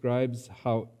it describes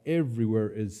how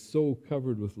everywhere is so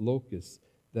covered with locusts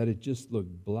that it just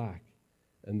looked black,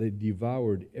 and they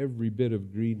devoured every bit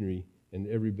of greenery and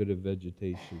every bit of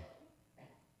vegetation.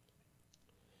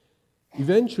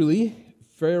 Eventually,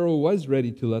 Pharaoh was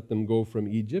ready to let them go from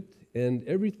Egypt, and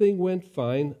everything went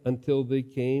fine until they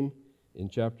came, in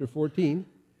chapter 14,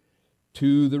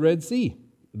 to the Red Sea.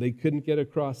 They couldn't get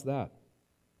across that.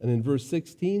 And in verse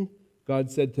 16, God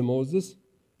said to Moses,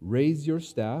 "Raise your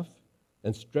staff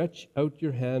and stretch out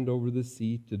your hand over the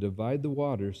sea to divide the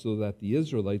water so that the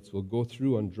Israelites will go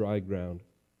through on dry ground."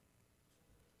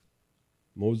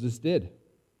 Moses did.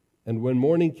 And when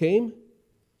morning came,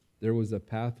 there was a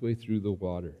pathway through the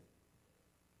water.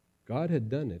 God had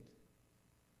done it,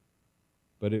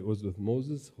 but it was with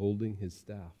Moses holding his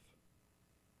staff.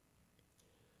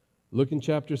 Look in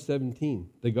chapter 17.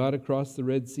 They got across the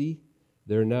Red Sea.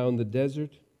 They're now in the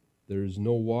desert. There is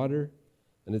no water.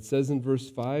 And it says in verse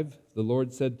 5, the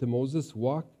Lord said to Moses,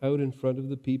 "Walk out in front of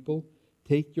the people.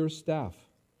 Take your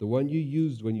staff, the one you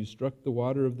used when you struck the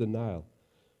water of the Nile.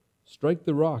 Strike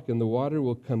the rock, and the water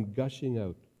will come gushing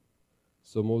out."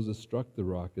 So Moses struck the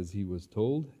rock as he was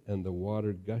told, and the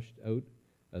water gushed out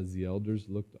as the elders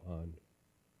looked on.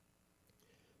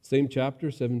 Same chapter,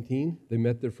 17, they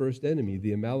met their first enemy,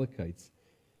 the Amalekites.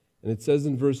 And it says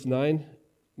in verse 9,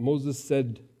 Moses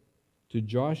said to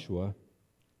Joshua,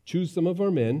 "Choose some of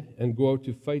our men and go out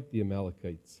to fight the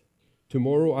Amalekites.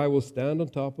 Tomorrow I will stand on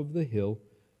top of the hill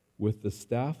with the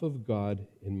staff of God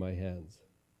in my hands."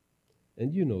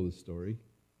 And you know the story.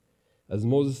 As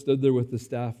Moses stood there with the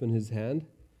staff in his hand,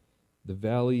 the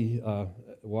valley,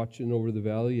 watching over the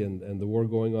valley and the war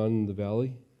going on in the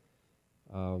valley,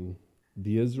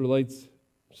 the Israelites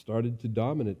started to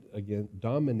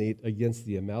dominate against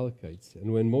the Amalekites.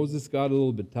 And when Moses got a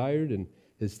little bit tired and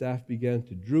his staff began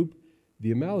to droop,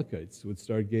 the Amalekites would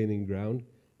start gaining ground,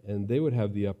 and they would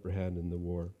have the upper hand in the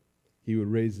war. He would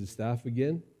raise his staff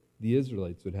again, the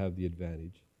Israelites would have the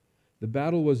advantage. The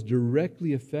battle was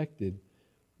directly affected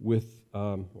with,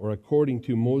 or according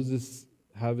to Moses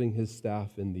having his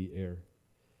staff in the air.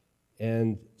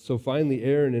 And so finally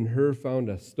Aaron and Hur found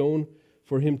a stone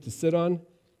for him to sit on,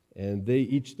 and they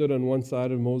each stood on one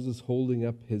side of Moses holding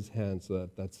up his hand so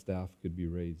that that staff could be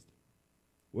raised.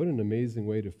 What an amazing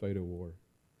way to fight a war.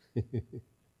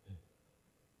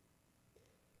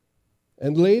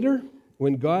 And later,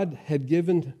 when God had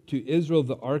given to Israel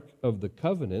the Ark of the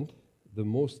Covenant, the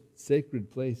most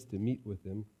sacred place to meet with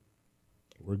him,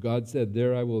 where God said,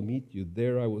 "There I will meet you,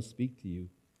 there I will speak to you,"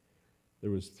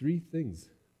 there was 3 things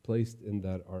placed in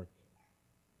that ark.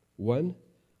 One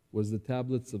was the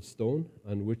tablets of stone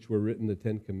on which were written the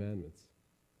 10 Commandments.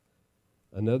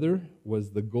 Another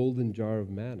was the golden jar of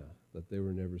manna that they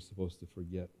were never supposed to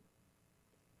forget.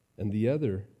 And the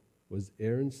other was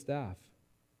Aaron's staff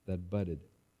that budded.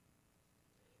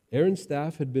 Aaron's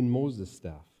staff had been Moses'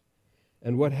 staff.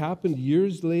 And what happened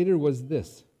years later was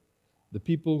this. The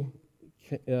people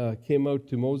came out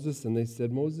to Moses and they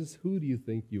said, "Moses, who do you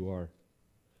think you are?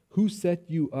 Who set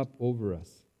you up over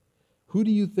us? Who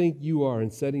do you think you are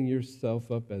in setting yourself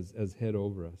up as head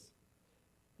over us?"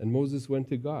 And Moses went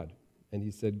to God and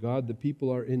he said, "God, the people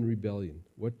are in rebellion.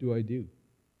 What do I do?"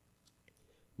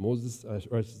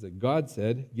 God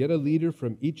said, "Get a leader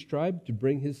from each tribe to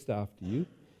bring his staff to you,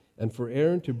 and for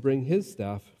Aaron to bring his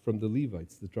staff from the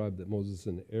Levites, the tribe that Moses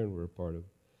and Aaron were a part of.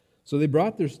 So they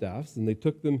brought their staffs, and they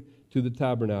took them to the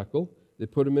tabernacle. They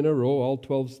put them in a row, all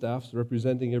 12 staffs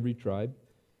representing every tribe.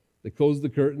 They closed the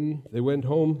curtain. They went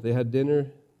home. They had dinner.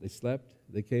 They slept.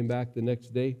 They came back the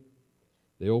next day.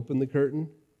 They opened the curtain.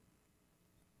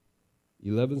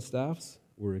 11 staffs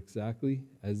were exactly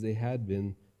as they had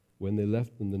been when they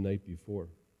left them the night before.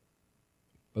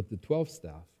 But the 12th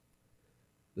staff,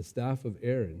 the staff of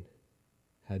Aaron,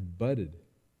 had budded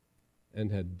and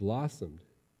had blossomed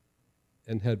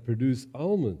and had produced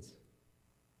almonds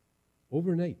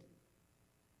overnight.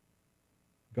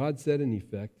 God said, in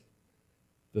effect,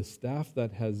 the staff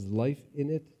that has life in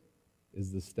it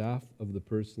is the staff of the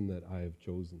person that I have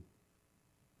chosen.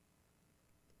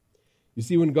 You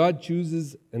see, when God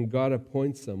chooses and God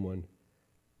appoints someone,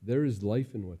 there is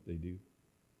life in what they do.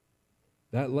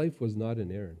 That life was not in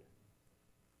Aaron.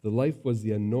 The life was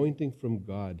the anointing from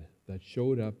God that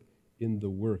showed up in the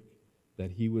work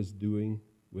that he was doing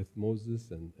with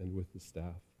Moses and with the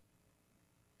staff.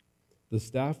 The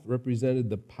staff represented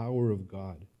the power of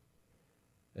God.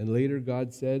 And later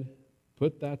God said,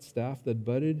 put that staff that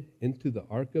budded into the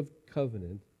Ark of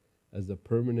Covenant as a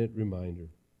permanent reminder.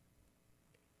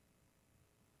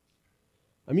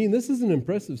 I mean, this is an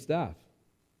impressive staff.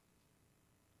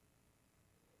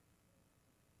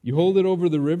 You hold it over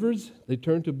the rivers, they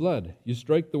turn to blood. You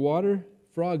strike the water,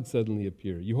 frogs suddenly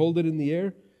appear. You hold it in the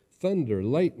air, thunder,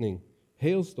 lightning,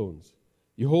 hailstones.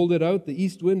 You hold it out, the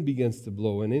east wind begins to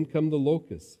blow, and in come the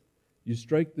locusts. You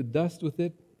strike the dust with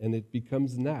it, and it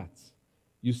becomes gnats.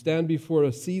 You stand before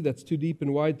a sea that's too deep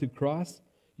and wide to cross.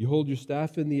 You hold your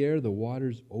staff in the air, the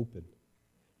waters open.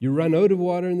 You run out of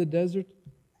water in the desert.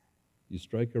 You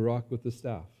strike a rock with the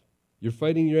staff. You're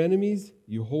fighting your enemies.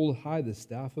 You hold high the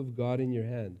staff of God in your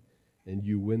hand, and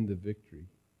you win the victory.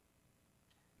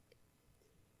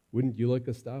 Wouldn't you like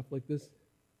a staff like this?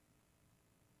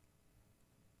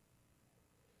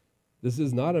 This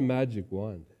is not a magic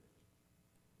wand.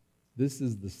 This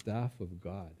is the staff of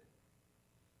God.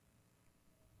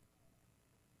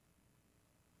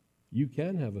 You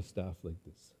can have a staff like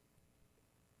this.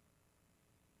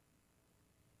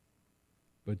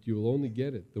 But you'll only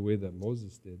get it the way that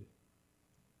Moses did.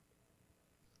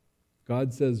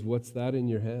 God says, what's that in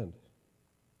your hand?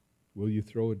 Will you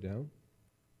throw it down?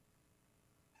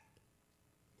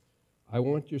 I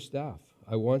want your staff.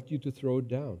 I want you to throw it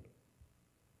down.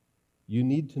 You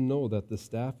need to know that the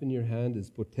staff in your hand is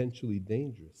potentially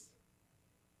dangerous.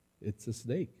 It's a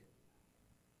snake.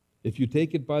 If you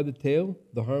take it by the tail,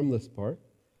 the harmless part,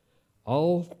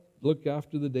 I'll look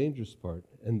after the dangerous part,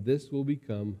 and this will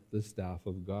become the staff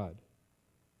of God.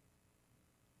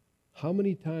 How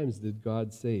many times did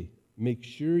God say, make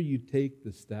sure you take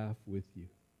the staff with you?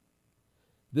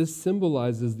 This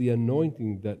symbolizes the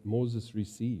anointing that Moses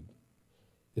received.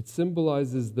 It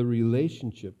symbolizes the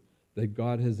relationship that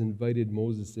God has invited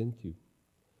Moses into.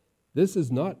 This is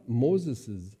not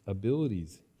Moses'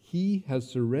 abilities. He has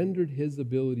surrendered his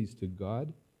abilities to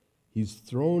God. He's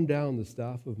thrown down the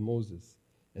staff of Moses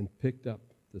and picked up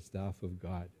the staff of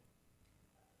God.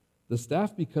 The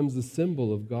staff becomes the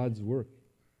symbol of God's work.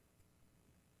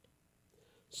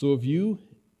 So if you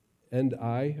and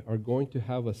I are going to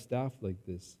have a staff like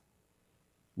this,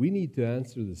 we need to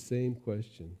answer the same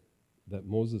question that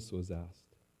Moses was asked.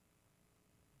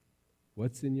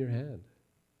 What's in your hand?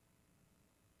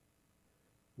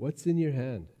 What's in your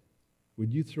hand?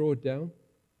 Would you throw it down?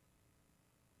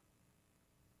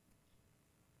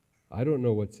 I don't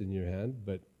know what's in your hand,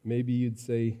 but maybe you'd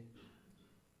say,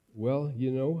 well,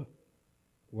 you know,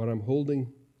 what I'm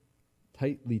holding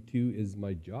tightly to is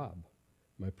my job,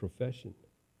 my profession.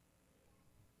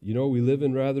 You know, we live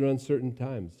in rather uncertain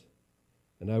times,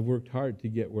 and I've worked hard to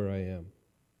get where I am.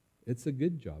 It's a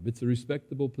good job. It's a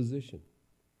respectable position.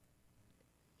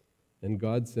 And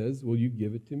God says, will you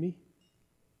give it to me?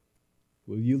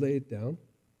 Will you lay it down?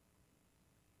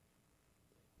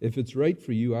 If it's right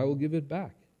for you, I will give it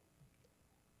back.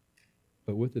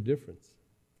 But with a difference.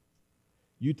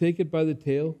 You take it by the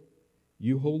tail,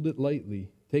 you hold it lightly,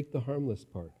 take the harmless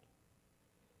part.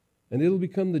 And it'll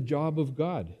become the job of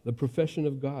God, the profession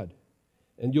of God.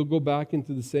 And you'll go back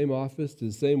into the same office, to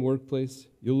the same workplace.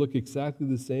 You'll look exactly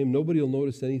the same. Nobody will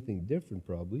notice anything different,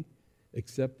 probably,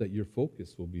 except that your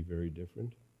focus will be very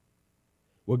different.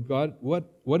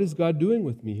 What is God doing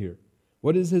with me here?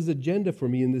 What is his agenda for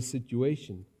me in this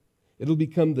situation? It'll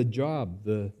become the job,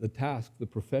 the task, the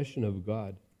profession of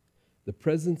God. The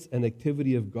presence and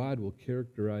activity of God will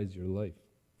characterize your life.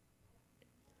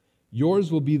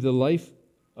 Yours will be the life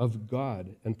of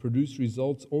God and produce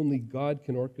results only God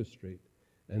can orchestrate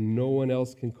and no one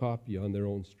else can copy on their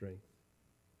own strength.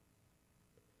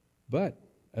 But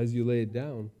as you lay it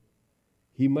down,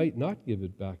 he might not give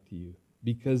it back to you,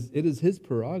 because it is his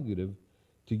prerogative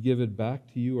to give it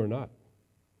back to you or not.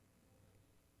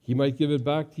 He might give it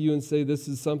back to you and say, this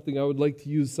is something I would like to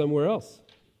use somewhere else,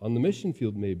 on the mission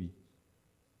field maybe.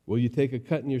 Will you take a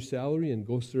cut in your salary and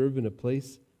go serve in a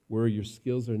place where your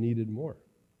skills are needed more?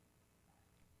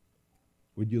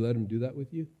 Would you let him do that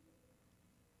with you?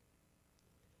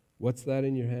 What's that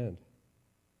in your hand?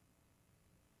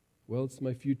 Well, it's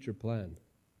my future plan,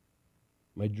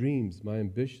 my dreams, my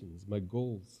ambitions, my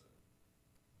goals.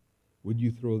 Would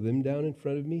you throw them down in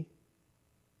front of me?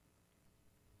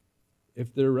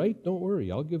 If they're right, don't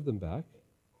worry, I'll give them back,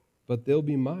 but they'll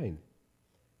be mine.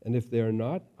 And if they are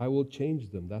not, I will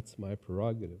change them. That's my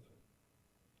prerogative.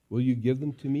 Will you give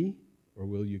them to me, or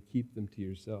will you keep them to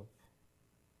yourself?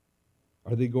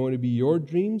 Are they going to be your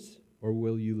dreams, or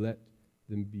will you let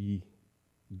them be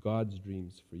God's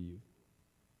dreams for you?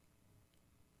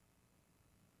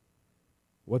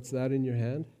 What's that in your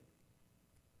hand?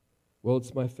 Well,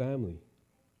 it's my family.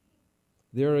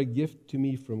 They are a gift to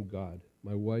me from God.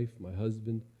 My wife, my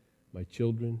husband, my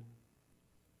children.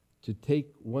 To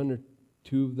take one or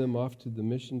two of them off to the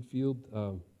mission field,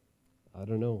 I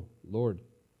don't know. Lord,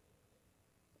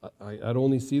 I'd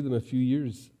only see them a few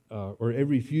years, or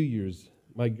every few years.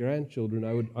 My grandchildren,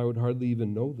 I would hardly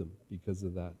even know them because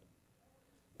of that.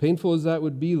 Painful as that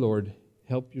would be, Lord,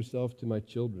 help yourself to my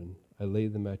children. I lay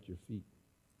them at your feet.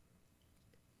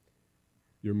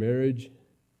 Your marriage,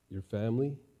 your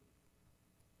family,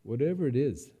 whatever it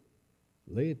is,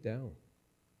 lay it down.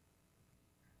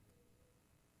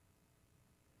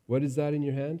 What is that in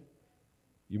your hand?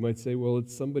 You might say, well,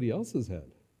 it's somebody else's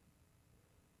hand.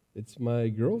 It's my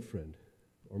girlfriend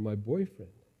or my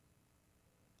boyfriend.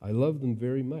 I love them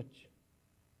very much.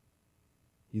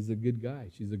 He's a good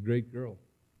guy. She's a great girl.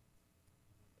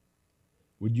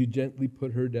 Would you gently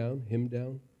put her down, him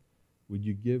down? Would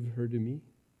you give her to me?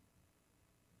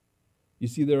 You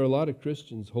see, there are a lot of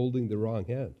Christians holding the wrong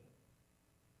hand.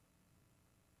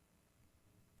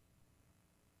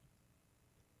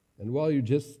 And while you're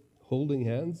just holding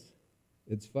hands,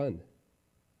 it's fun.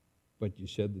 But you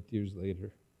shed the tears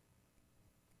later.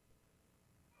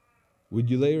 Would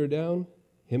you lay her down,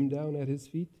 him down at his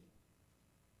feet?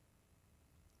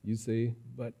 You say,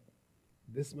 but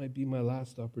this might be my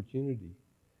last opportunity.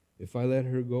 If I let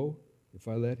her go, if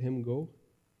I let him go,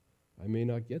 I may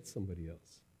not get somebody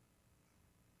else.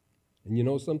 And you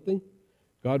know something?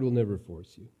 God will never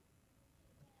force you.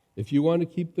 If you want to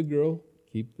keep the girl,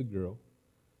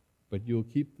 but you'll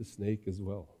keep the snake as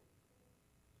well.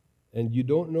 And you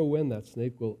don't know when that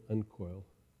snake will uncoil,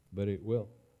 but it will.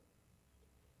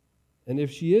 And if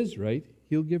she is right,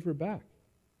 he'll give her back.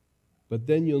 But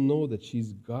then you'll know that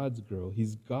she's God's girl.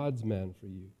 He's God's man for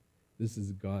you. This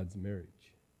is God's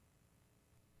marriage.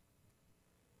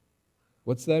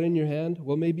 What's that in your hand?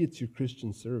 Well, maybe it's your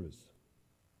Christian service.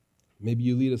 Maybe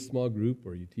you lead a small group,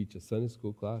 or you teach a Sunday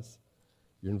school class.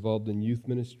 You're involved in youth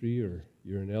ministry, or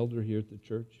you're an elder here at the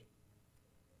church.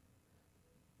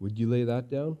 Would you lay that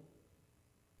down?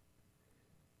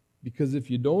 Because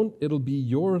if you don't, it'll be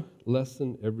your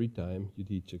lesson every time you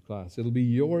teach a class. It'll be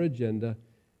your agenda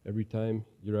every time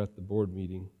you're at the board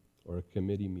meeting or a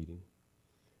committee meeting.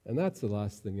 And that's the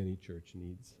last thing any church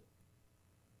needs.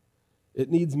 It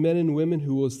needs men and women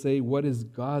who will say, what is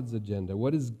God's agenda?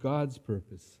 What is God's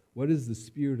purpose? What is the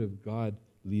Spirit of God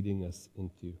leading us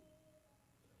into?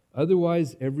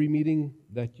 Otherwise, every meeting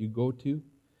that you go to,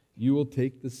 you will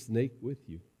take the snake with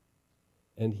you.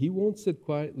 And he won't sit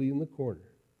quietly in the corner.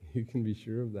 You can be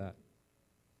sure of that.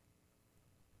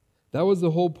 That was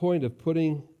the whole point of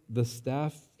putting the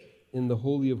staff in the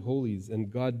Holy of Holies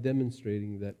and God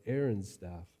demonstrating that Aaron's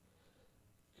staff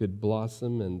could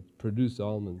blossom and produce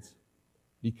almonds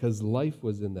because life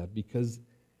was in that, because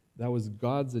that was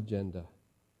God's agenda.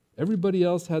 Everybody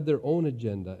else had their own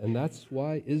agenda, and that's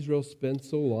why Israel spent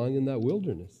so long in that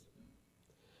wilderness.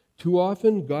 Too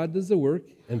often, God does the work,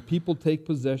 and people take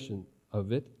possession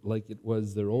of it like it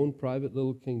was their own private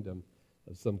little kingdom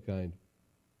of some kind.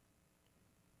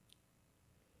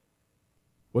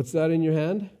 What's that in your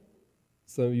hand?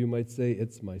 Some of you might say,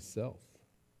 it's myself.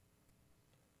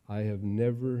 I have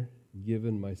never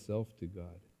given myself to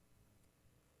God.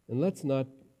 And let's not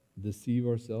deceive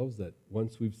ourselves that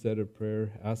once we've said a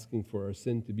prayer asking for our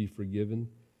sin to be forgiven,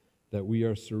 that we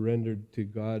are surrendered to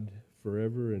God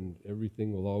forever and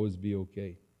everything will always be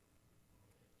okay.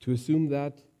 To assume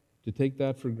that, to take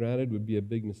that for granted would be a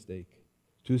big mistake.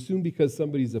 To assume because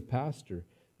somebody's a pastor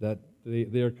that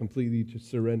they are completely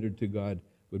surrendered to God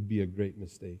would be a great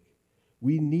mistake.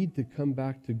 We need to come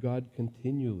back to God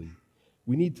continually.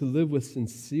 We need to live with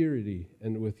sincerity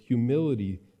and with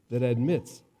humility that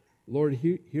admits, Lord,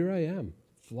 here I am,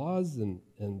 flaws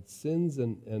and sins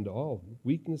and all,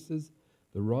 weaknesses,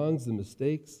 the wrongs, the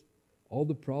mistakes, all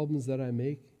the problems that I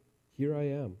make, here I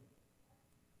am.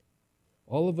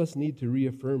 All of us need to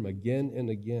reaffirm again and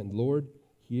again, Lord,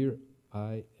 here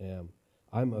I am.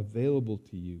 I'm available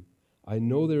to you. I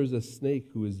know there's a snake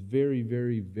who is very,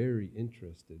 very, very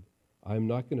interested. I'm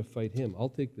not going to fight him. I'll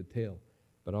take the tail,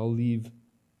 but I'll leave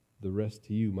the rest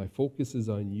to you. My focus is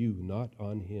on you, not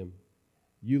on him.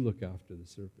 You look after the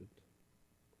serpent.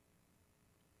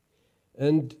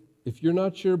 And if you're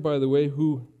not sure, by the way,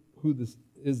 who this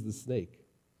is the snake,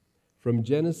 from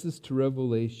Genesis to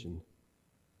Revelation,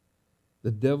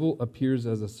 the devil appears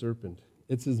as a serpent.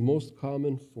 It's his most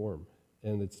common form,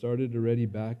 and it started already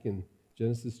back in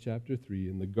Genesis chapter 3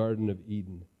 in the Garden of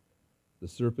Eden. The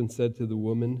serpent said to the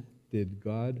woman, "Did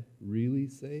God really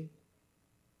say?"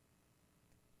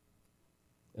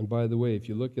 And by the way, if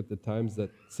you look at the times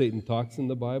that Satan talks in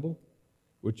the Bible,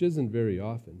 which isn't very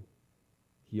often,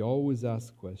 he always asks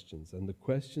questions, and the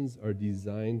questions are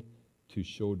designed to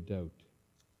show doubt.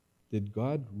 Did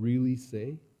God really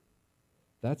say?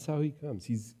 That's how he comes.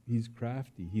 He's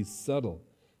crafty. He's subtle.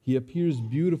 He appears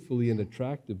beautifully and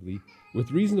attractively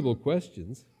with reasonable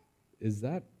questions. Is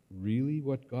that really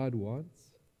what God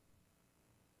wants?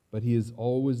 But he is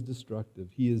always destructive.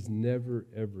 He is never,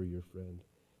 ever your friend,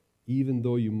 even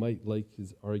though you might like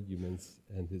his arguments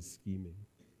and his scheming.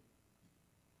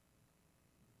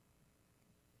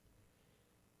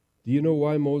 Do you know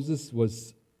why Moses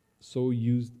was so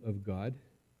used of God?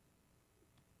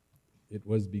 It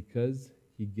was because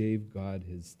he gave God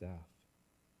his staff.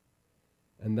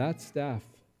 And that staff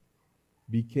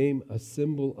became a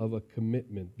symbol of a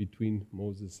commitment between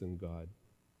Moses and God.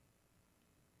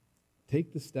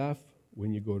 Take the staff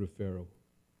when you go to Pharaoh.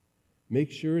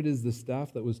 Make sure it is the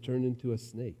staff that was turned into a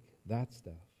snake, that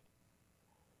staff.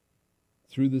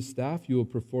 Through the staff, you will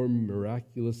perform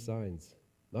miraculous signs,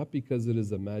 not because it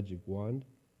is a magic wand.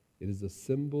 It is a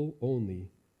symbol only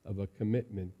of a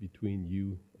commitment between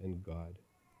you and God.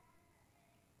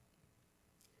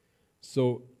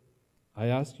 So, I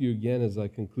ask you again as I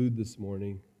conclude this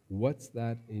morning, what's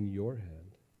that in your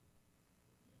hand?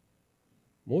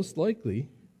 Most likely,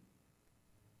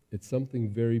 it's something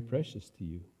very precious to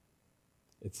you.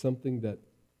 It's something that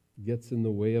gets in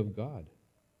the way of God.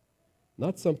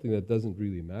 Not something that doesn't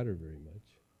really matter very much.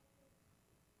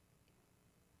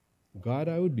 God,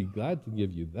 I would be glad to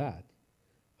give you that.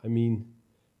 I mean,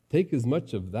 take as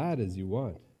much of that as you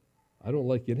want. I don't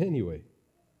like it anyway.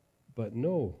 But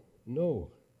no,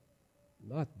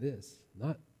 not this,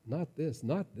 not this,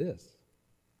 not this.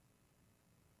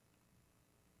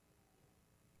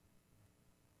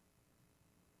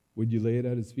 Would you lay it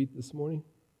at his feet this morning?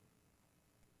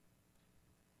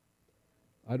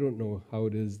 I don't know how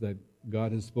it is that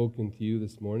God has spoken to you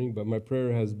this morning, but my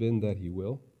prayer has been that he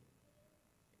will.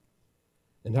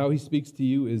 And how he speaks to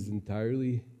you is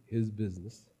entirely his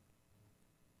business.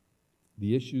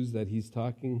 The issues that he's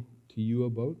talking to you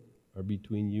about are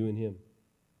between you and him.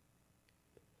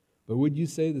 But would you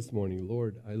say this morning,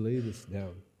 Lord, I lay this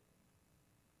down.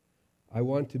 I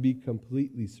want to be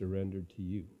completely surrendered to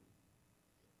you.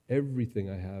 Everything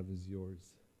I have is yours.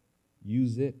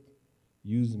 Use it.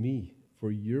 Use me for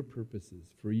your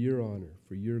purposes, for your honor,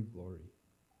 for your glory.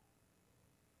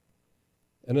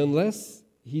 And unless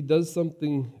he does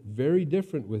something very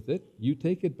different with it, you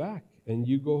take it back and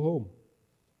you go home.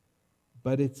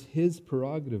 But it's his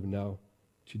prerogative now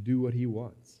to do what he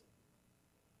wants.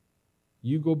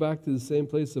 You go back to the same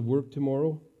place of work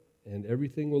tomorrow, and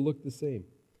everything will look the same.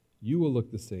 You will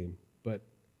look the same, but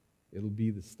it'll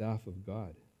be the staff of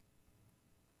God.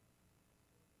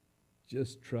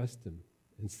 Just trust him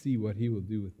and see what he will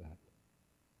do with that.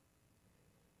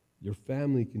 Your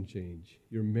family can change.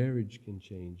 Your marriage can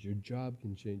change. Your job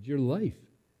can change. Your life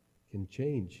can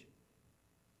change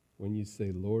when you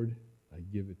say, Lord, I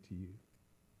give it to you.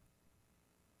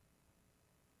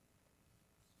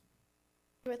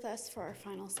 With us for our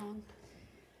final song.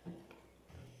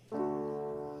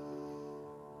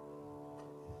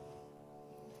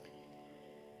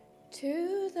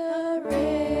 To the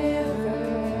river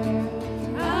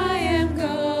I am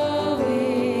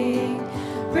going,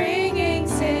 bringing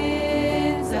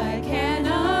sins I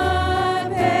cannot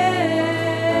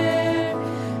bear.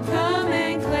 Come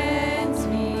and cleanse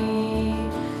me,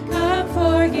 come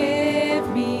forgive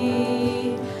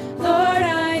me, Lord,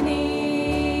 I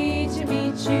need to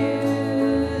meet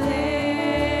you there.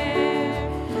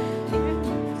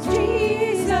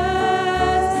 Jesus,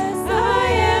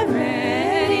 I am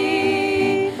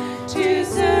ready to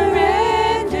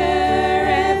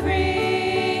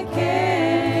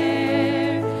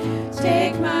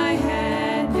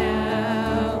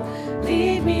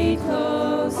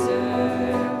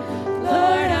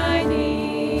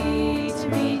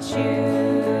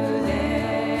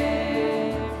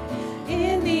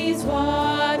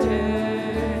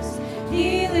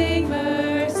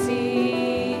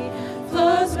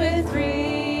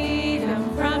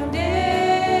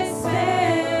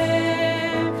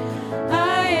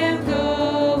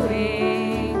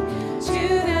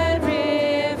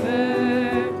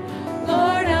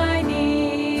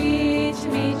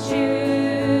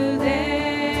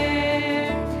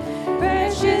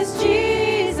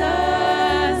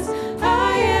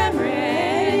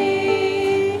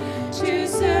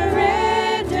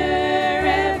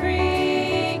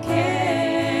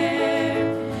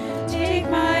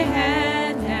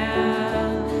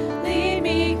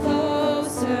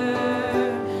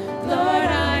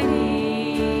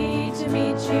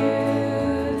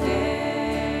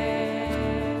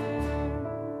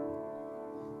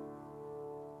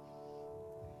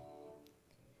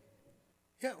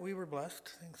Yeah, we were blessed.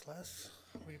 Thanks, Les.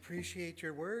 We appreciate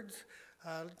your words.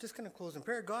 Just going to close in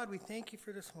prayer. God, we thank you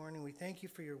for this morning. We thank you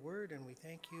for your word, and we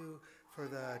thank you for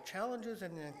the challenges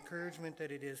and the encouragement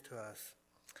that it is to us.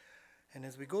 And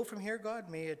as we go from here,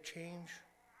 God, may it change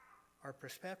our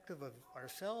perspective of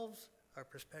ourselves, our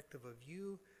perspective of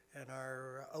you, and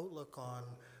our outlook on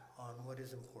what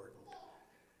is important.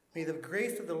 May the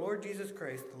grace of the Lord Jesus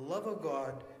Christ, the love of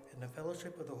God, and the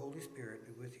fellowship of the Holy Spirit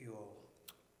be with you all.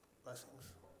 Blessings.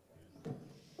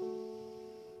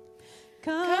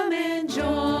 Come and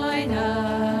join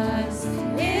us.